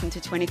to listen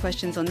to 20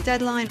 Questions on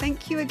Deadline.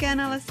 Thank you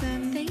again,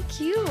 Alison. Thank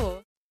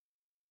you.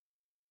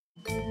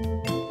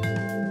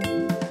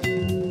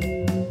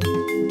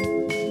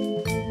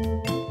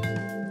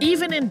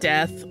 Even in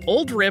death,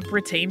 Old Rip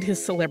retained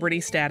his celebrity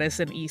status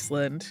in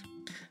Eastland.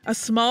 A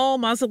small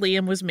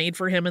mausoleum was made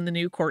for him in the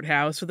new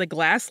courthouse with a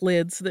glass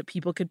lid so that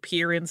people could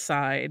peer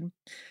inside.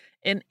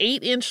 An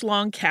 8-inch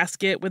long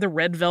casket with a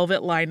red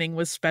velvet lining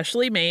was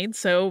specially made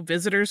so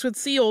visitors would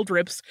see Old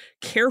Rip's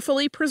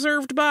carefully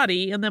preserved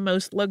body in the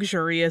most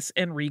luxurious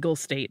and regal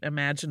state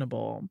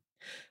imaginable.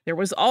 There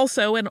was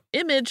also an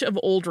image of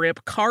Old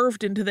Rip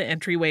carved into the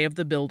entryway of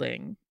the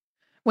building.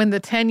 When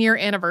the 10-year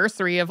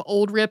anniversary of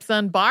Old Rip's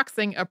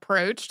unboxing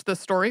approached, the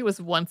story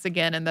was once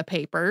again in the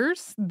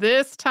papers.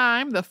 This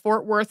time, the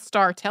Fort Worth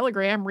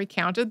Star-Telegram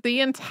recounted the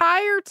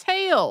entire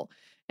tale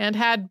and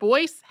had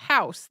Boyce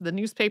House, the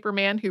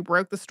newspaperman who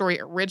broke the story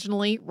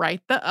originally,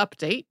 write the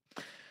update.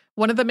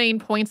 One of the main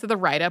points of the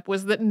write-up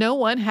was that no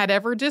one had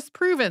ever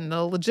disproven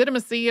the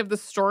legitimacy of the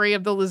story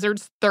of the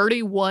lizard's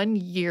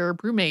 31-year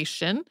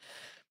brumation.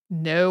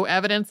 No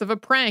evidence of a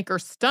prank or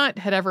stunt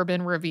had ever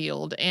been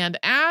revealed, and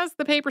as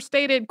the paper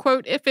stated,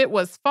 quote, "If it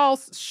was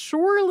false,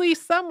 surely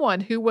someone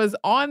who was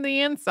on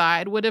the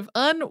inside would have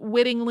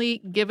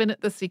unwittingly given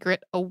the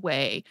secret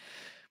away."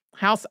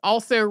 House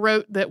also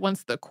wrote that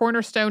once the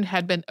cornerstone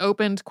had been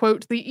opened,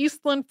 quote, "The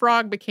Eastland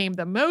frog became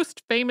the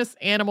most famous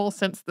animal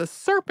since the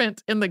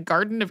serpent in the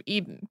Garden of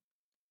Eden."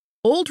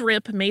 Old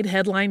Rip made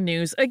headline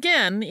news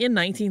again in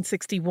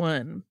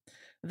 1961.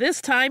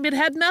 This time, it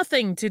had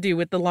nothing to do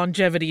with the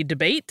longevity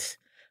debate.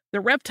 The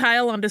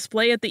reptile on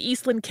display at the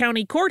Eastland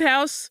County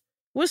Courthouse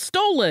was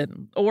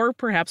stolen, or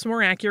perhaps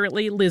more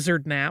accurately,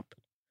 lizard napped,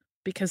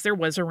 because there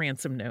was a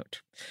ransom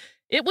note.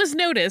 It was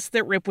noticed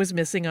that Rip was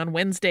missing on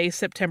Wednesday,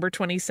 September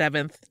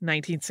 27th,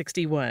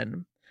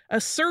 1961.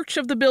 A search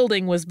of the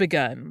building was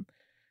begun.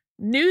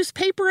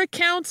 Newspaper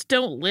accounts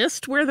don't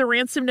list where the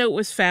ransom note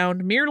was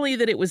found, merely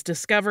that it was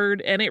discovered,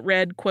 and it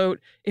read, quote,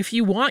 "If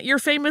you want your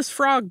famous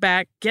frog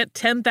back, get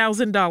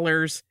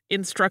 $10,000.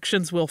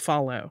 Instructions will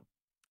follow."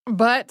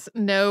 But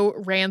no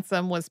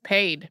ransom was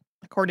paid.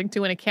 According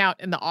to an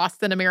account in the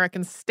Austin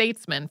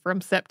American-Statesman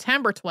from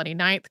September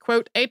 29th,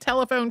 quote, "A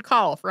telephone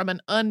call from an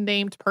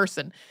unnamed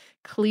person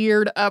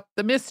cleared up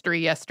the mystery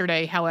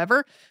yesterday,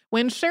 however,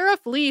 when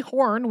Sheriff Lee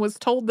Horn was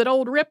told that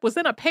Old Rip was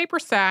in a paper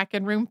sack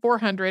in room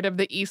 400 of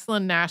the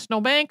Eastland National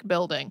Bank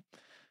building.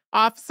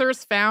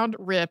 Officers found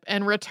Rip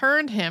and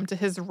returned him to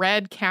his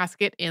red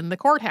casket in the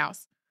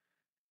courthouse.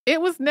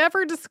 It was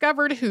never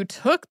discovered who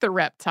took the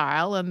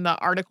reptile, and the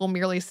article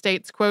merely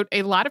states, quote,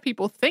 "A lot of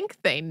people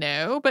think they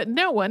know, but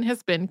no one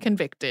has been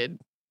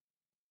convicted."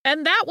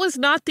 And that was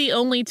not the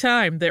only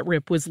time that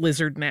Rip was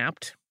lizard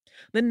napped.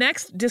 The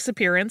next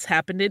disappearance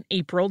happened in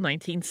April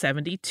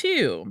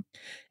 1972.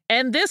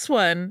 And this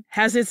one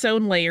has its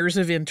own layers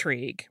of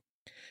intrigue.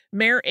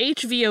 Mayor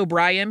H.V.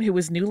 O'Brien, who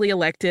was newly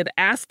elected,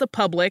 asked the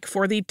public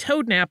for the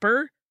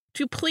toadnapper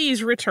to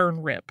please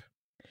return Rip.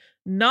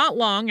 Not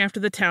long after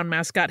the town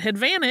mascot had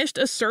vanished,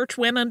 a search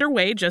went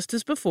underway just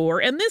as before,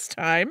 and this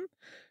time,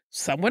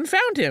 someone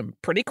found him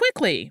pretty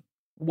quickly.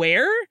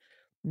 Where?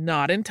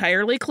 Not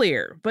entirely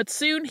clear, but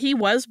soon he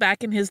was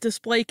back in his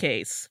display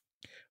case.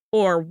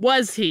 Or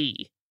was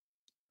he?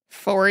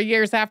 4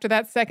 years after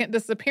that second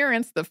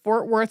disappearance, the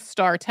Fort Worth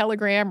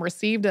Star-Telegram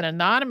received an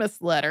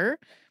anonymous letter.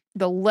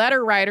 The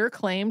letter writer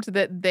claimed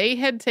that they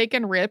had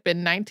taken Rip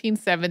in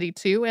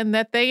 1972 and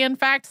that they, in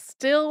fact,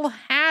 still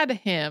had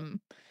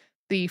him.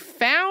 The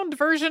found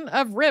version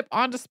of Rip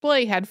on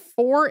display had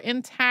 4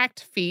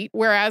 intact feet,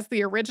 whereas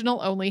the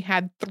original only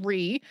had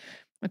 3.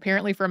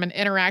 Apparently from an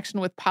interaction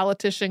with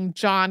politician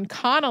John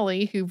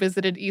Connolly, who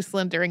visited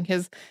Eastland during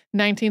his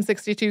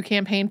 1962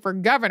 campaign for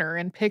governor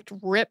and picked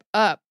Rip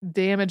up,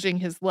 damaging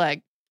his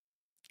leg.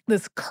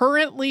 This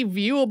currently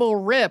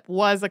viewable Rip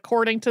was,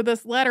 according to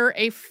this letter,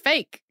 a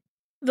fake.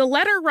 The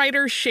letter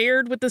writer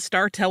shared with the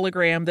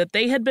Star-Telegram that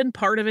they had been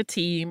part of a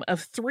team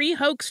of 3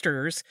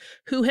 hoaxsters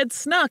who had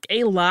snuck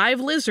a live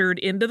lizard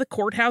into the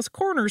courthouse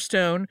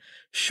cornerstone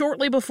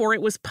shortly before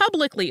it was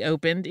publicly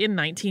opened in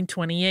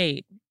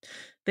 1928.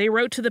 They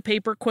wrote to the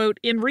paper, quote,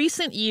 "In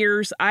recent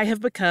years, I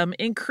have become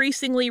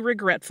increasingly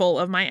regretful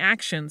of my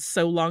actions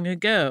so long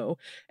ago.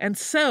 And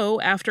so,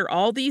 after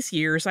all these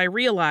years, I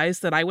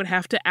realized that I would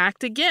have to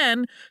act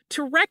again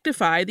to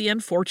rectify the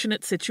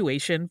unfortunate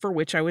situation for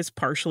which I was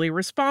partially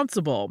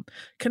responsible,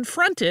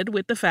 confronted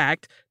with the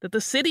fact that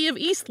the city of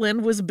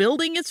Eastland was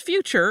building its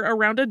future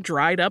around a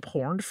dried-up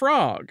horned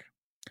frog."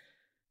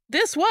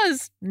 This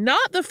was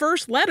not the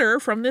first letter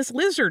from this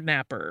lizard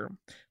napper.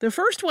 The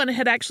first one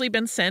had actually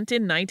been sent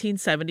in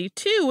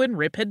 1972 when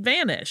Rip had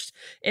vanished,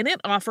 and it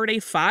offered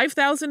a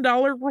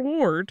 $5,000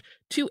 reward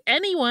to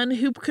anyone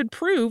who could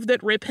prove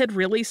that Rip had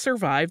really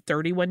survived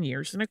 31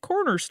 years in a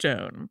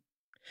cornerstone.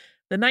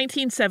 The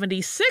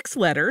 1976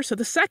 letter, so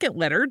the second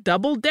letter,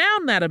 doubled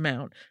down that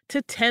amount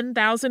to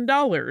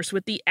 $10,000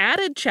 with the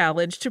added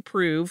challenge to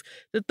prove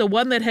that the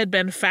one that had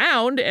been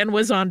found and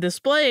was on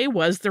display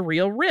was the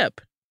real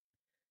Rip.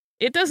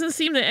 It doesn't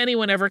seem that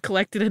anyone ever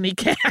collected any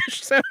cash,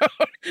 so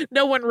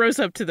no one rose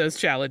up to those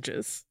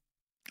challenges.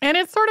 And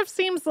it sort of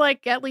seems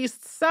like at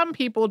least some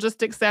people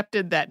just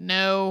accepted that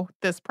no,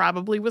 this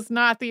probably was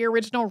not the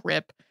original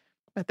Rip,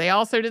 but they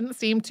also didn't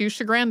seem too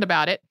chagrined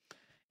about it.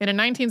 In a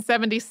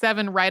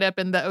 1977 write-up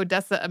in the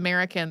Odessa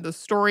American, the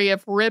story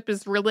of Rip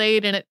is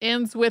relayed, and it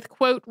ends with,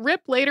 quote,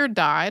 Rip later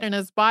died, and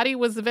his body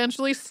was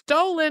eventually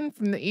stolen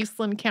from the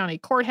Eastland County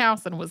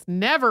Courthouse and was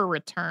never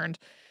returned.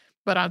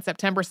 But on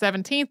September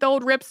 17th,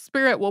 Old Rip's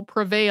spirit will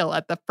prevail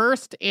at the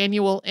first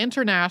annual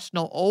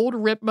International Old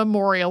Rip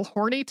Memorial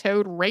Horny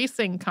Toad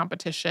Racing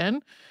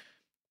Competition.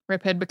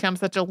 Rip had become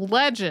such a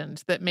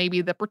legend that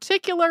maybe the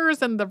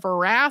particulars and the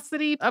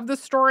veracity of the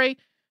story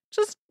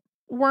just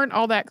weren't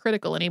all that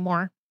critical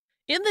anymore.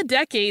 In the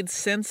decades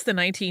since the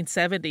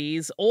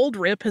 1970s, Old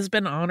Rip has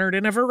been honored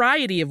in a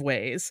variety of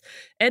ways.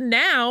 And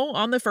now,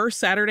 on the first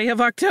Saturday of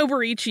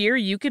October each year,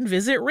 you can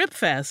visit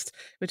Ripfest,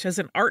 which has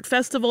an art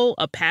festival,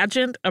 a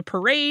pageant, a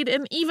parade,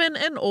 and even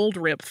an Old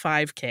Rip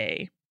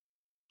 5K.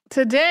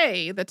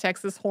 Today, the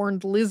Texas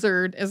horned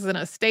lizard is in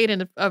a state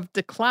of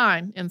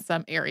decline in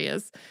some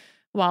areas.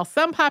 While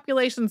some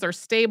populations are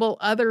stable,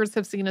 others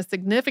have seen a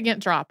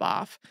significant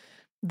drop-off.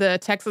 The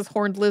Texas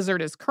horned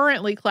lizard is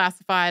currently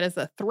classified as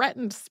a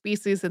threatened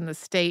species in the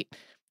state.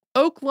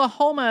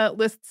 Oklahoma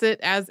lists it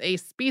as a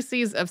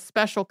species of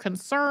special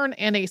concern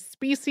and a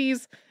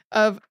species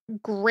of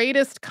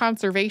greatest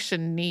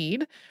conservation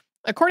need.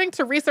 According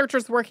to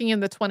researchers working in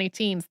the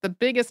 2010s, the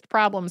biggest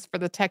problems for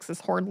the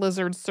Texas horned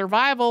lizard's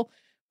survival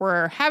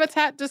were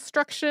habitat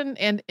destruction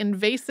and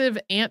invasive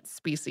ant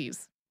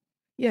species.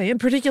 Yeah, in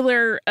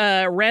particular,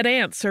 red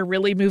ants are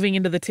really moving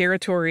into the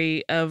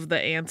territory of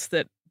the ants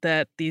that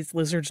these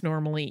lizards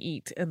normally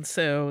eat, and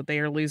so they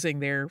are losing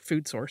their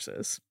food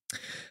sources.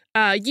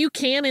 You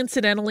can,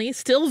 incidentally,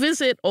 still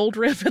visit Old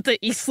Rip at the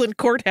Eastland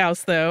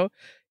Courthouse, though.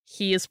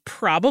 He is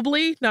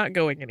probably not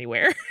going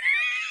anywhere.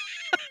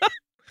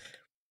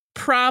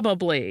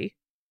 Probably.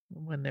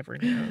 One never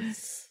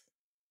knows.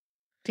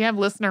 Do you have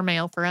listener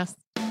mail for us?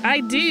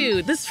 I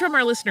do. This is from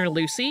our listener,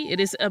 Lucy. It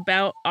is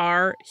about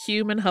our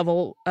Human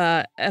Hovel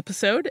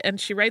episode, and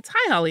she writes,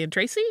 Hi, Holly and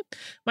Tracy.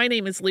 My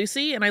name is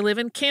Lucy, and I live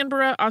in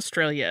Canberra,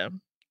 Australia.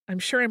 I'm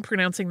sure I'm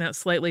pronouncing that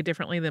slightly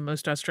differently than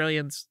most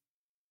Australians.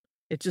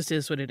 It just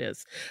is what it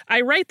is.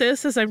 I write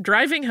this as I'm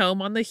driving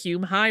home on the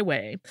Hume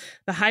Highway.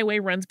 The highway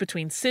runs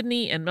between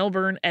Sydney and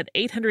Melbourne at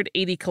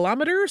 880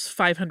 kilometers,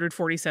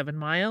 547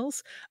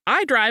 miles.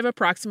 I drive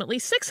approximately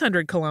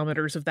 600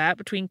 kilometers of that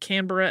between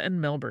Canberra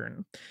and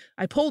Melbourne.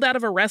 I pulled out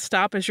of a rest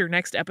stop as your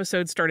next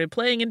episode started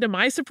playing, and to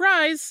my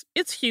surprise,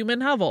 it's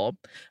Human Hovel.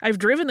 I've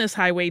driven this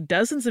highway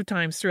dozens of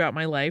times throughout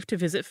my life to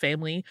visit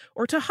family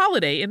or to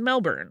holiday in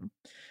Melbourne.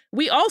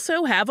 We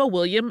also have a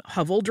William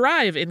Hovel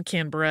Drive in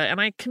Canberra,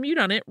 and I commute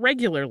on it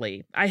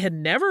regularly. I had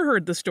never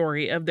heard the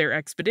story of their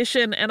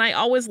expedition, and I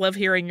always love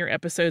hearing your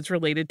episodes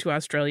related to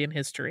Australian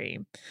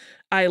history.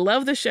 I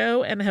love the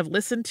show and have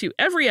listened to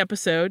every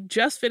episode,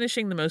 just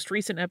finishing the most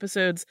recent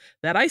episodes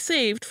that I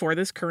saved for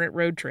this current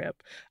road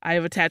trip. I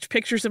have attached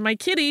pictures of my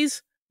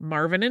kitties,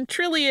 Marvin and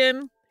Trillian,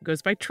 who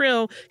goes by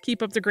Trill.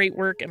 Keep up the great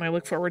work, and I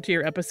look forward to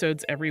your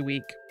episodes every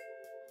week.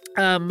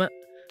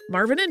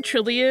 Marvin and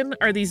Trillian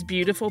are these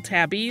beautiful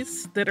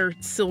tabbies that are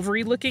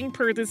silvery looking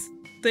per this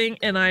thing,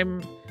 and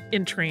I'm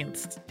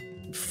entranced.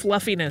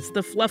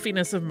 The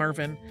fluffiness of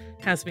Marvin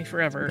has me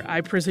forever.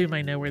 I presume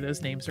I know where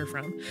those names are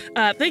from.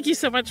 Thank you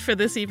so much for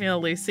this email,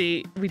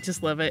 Lucy. We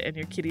just love it, and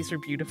your kitties are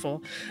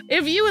beautiful.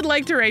 If you would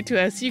like to write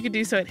to us, you can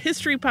do so at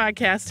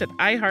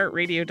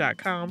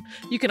historypodcast@iheartradio.com.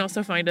 You can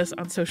also find us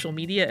on social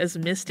media as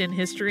Missed in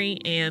History,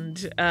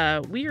 and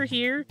we are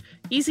here,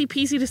 easy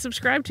peasy to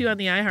subscribe to on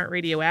the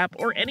iHeartRadio app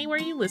or anywhere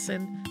you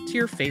listen to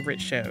your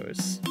favorite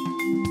shows.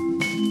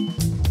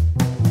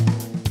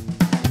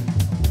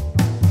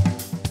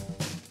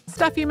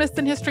 Stuff You Missed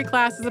in History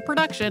Class is a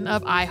production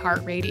of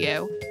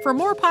iHeartRadio. For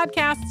more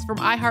podcasts from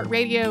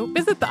iHeartRadio,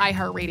 visit the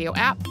iHeartRadio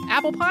app,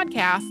 Apple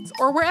Podcasts,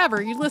 or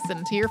wherever you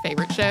listen to your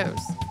favorite shows.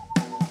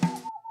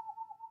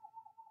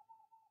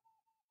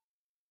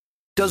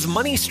 Does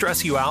money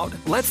stress you out?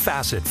 Let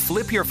Facet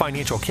flip your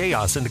financial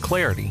chaos into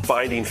clarity.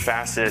 Finding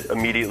Facet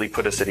immediately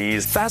put us at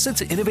ease.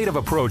 Facet's innovative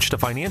approach to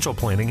financial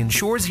planning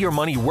ensures your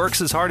money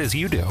works as hard as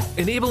you do,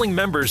 enabling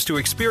members to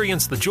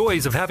experience the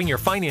joys of having your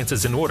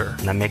finances in order.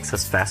 And that makes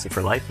us Facet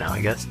for life now,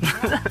 I guess.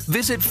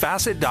 Visit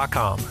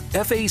Facet.com,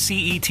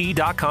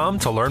 FACET.com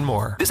to learn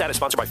more. This ad is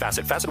sponsored by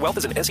Facet. Facet Wealth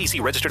is an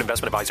SEC registered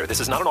investment advisor. This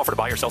is not an offer to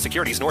buy or sell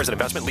securities, nor is it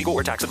investment, legal,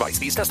 or tax advice.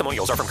 These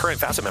testimonials are from current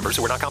Facet members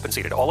who are not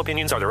compensated. All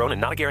opinions are their own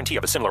and not a guarantee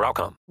of a similar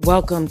outcome.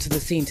 Welcome to the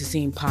Scene to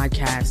Scene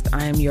podcast.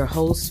 I am your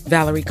host,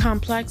 Valerie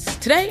Complex.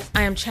 Today,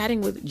 I am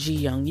chatting with Ji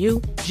Young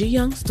Yoo. Ji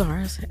Young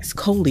stars as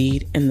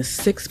co-lead in the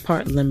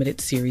 6-part limited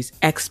series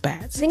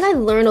Expats. I think I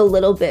learn a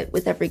little bit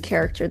with every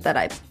character that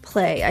I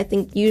play. I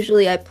think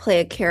usually I play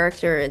a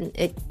character and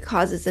it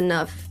causes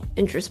enough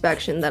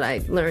introspection that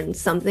I learn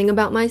something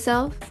about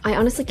myself. I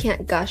honestly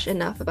can't gush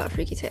enough about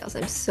Freaky Tales.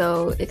 I'm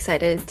so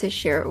excited to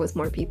share it with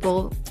more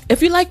people.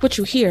 If you like what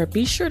you hear,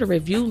 be sure to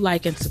review,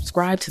 like, and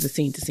subscribe to the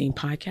Scene to Scene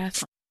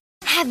podcast.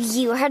 Have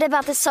you heard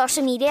about the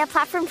social media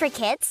platform for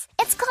kids?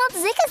 It's called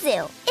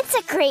Zigazoo. It's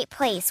a great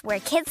place where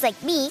kids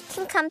like me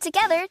can come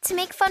together to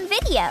make fun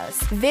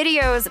videos.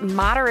 Videos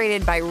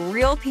moderated by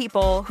real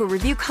people who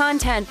review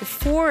content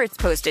before it's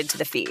posted to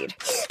the feed.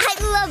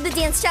 I love the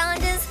dance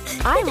challenges.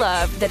 I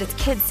love that it's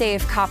Kid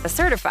Safe COPPA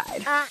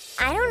certified.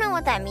 I don't know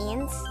what that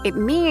means. It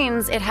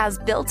means it has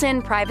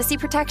built-in privacy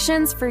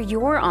protections for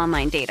your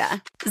online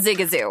data.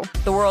 Zigazoo,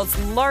 the world's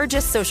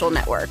largest social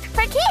network.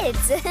 For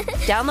kids.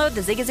 Download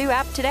the Zigazoo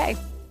app today.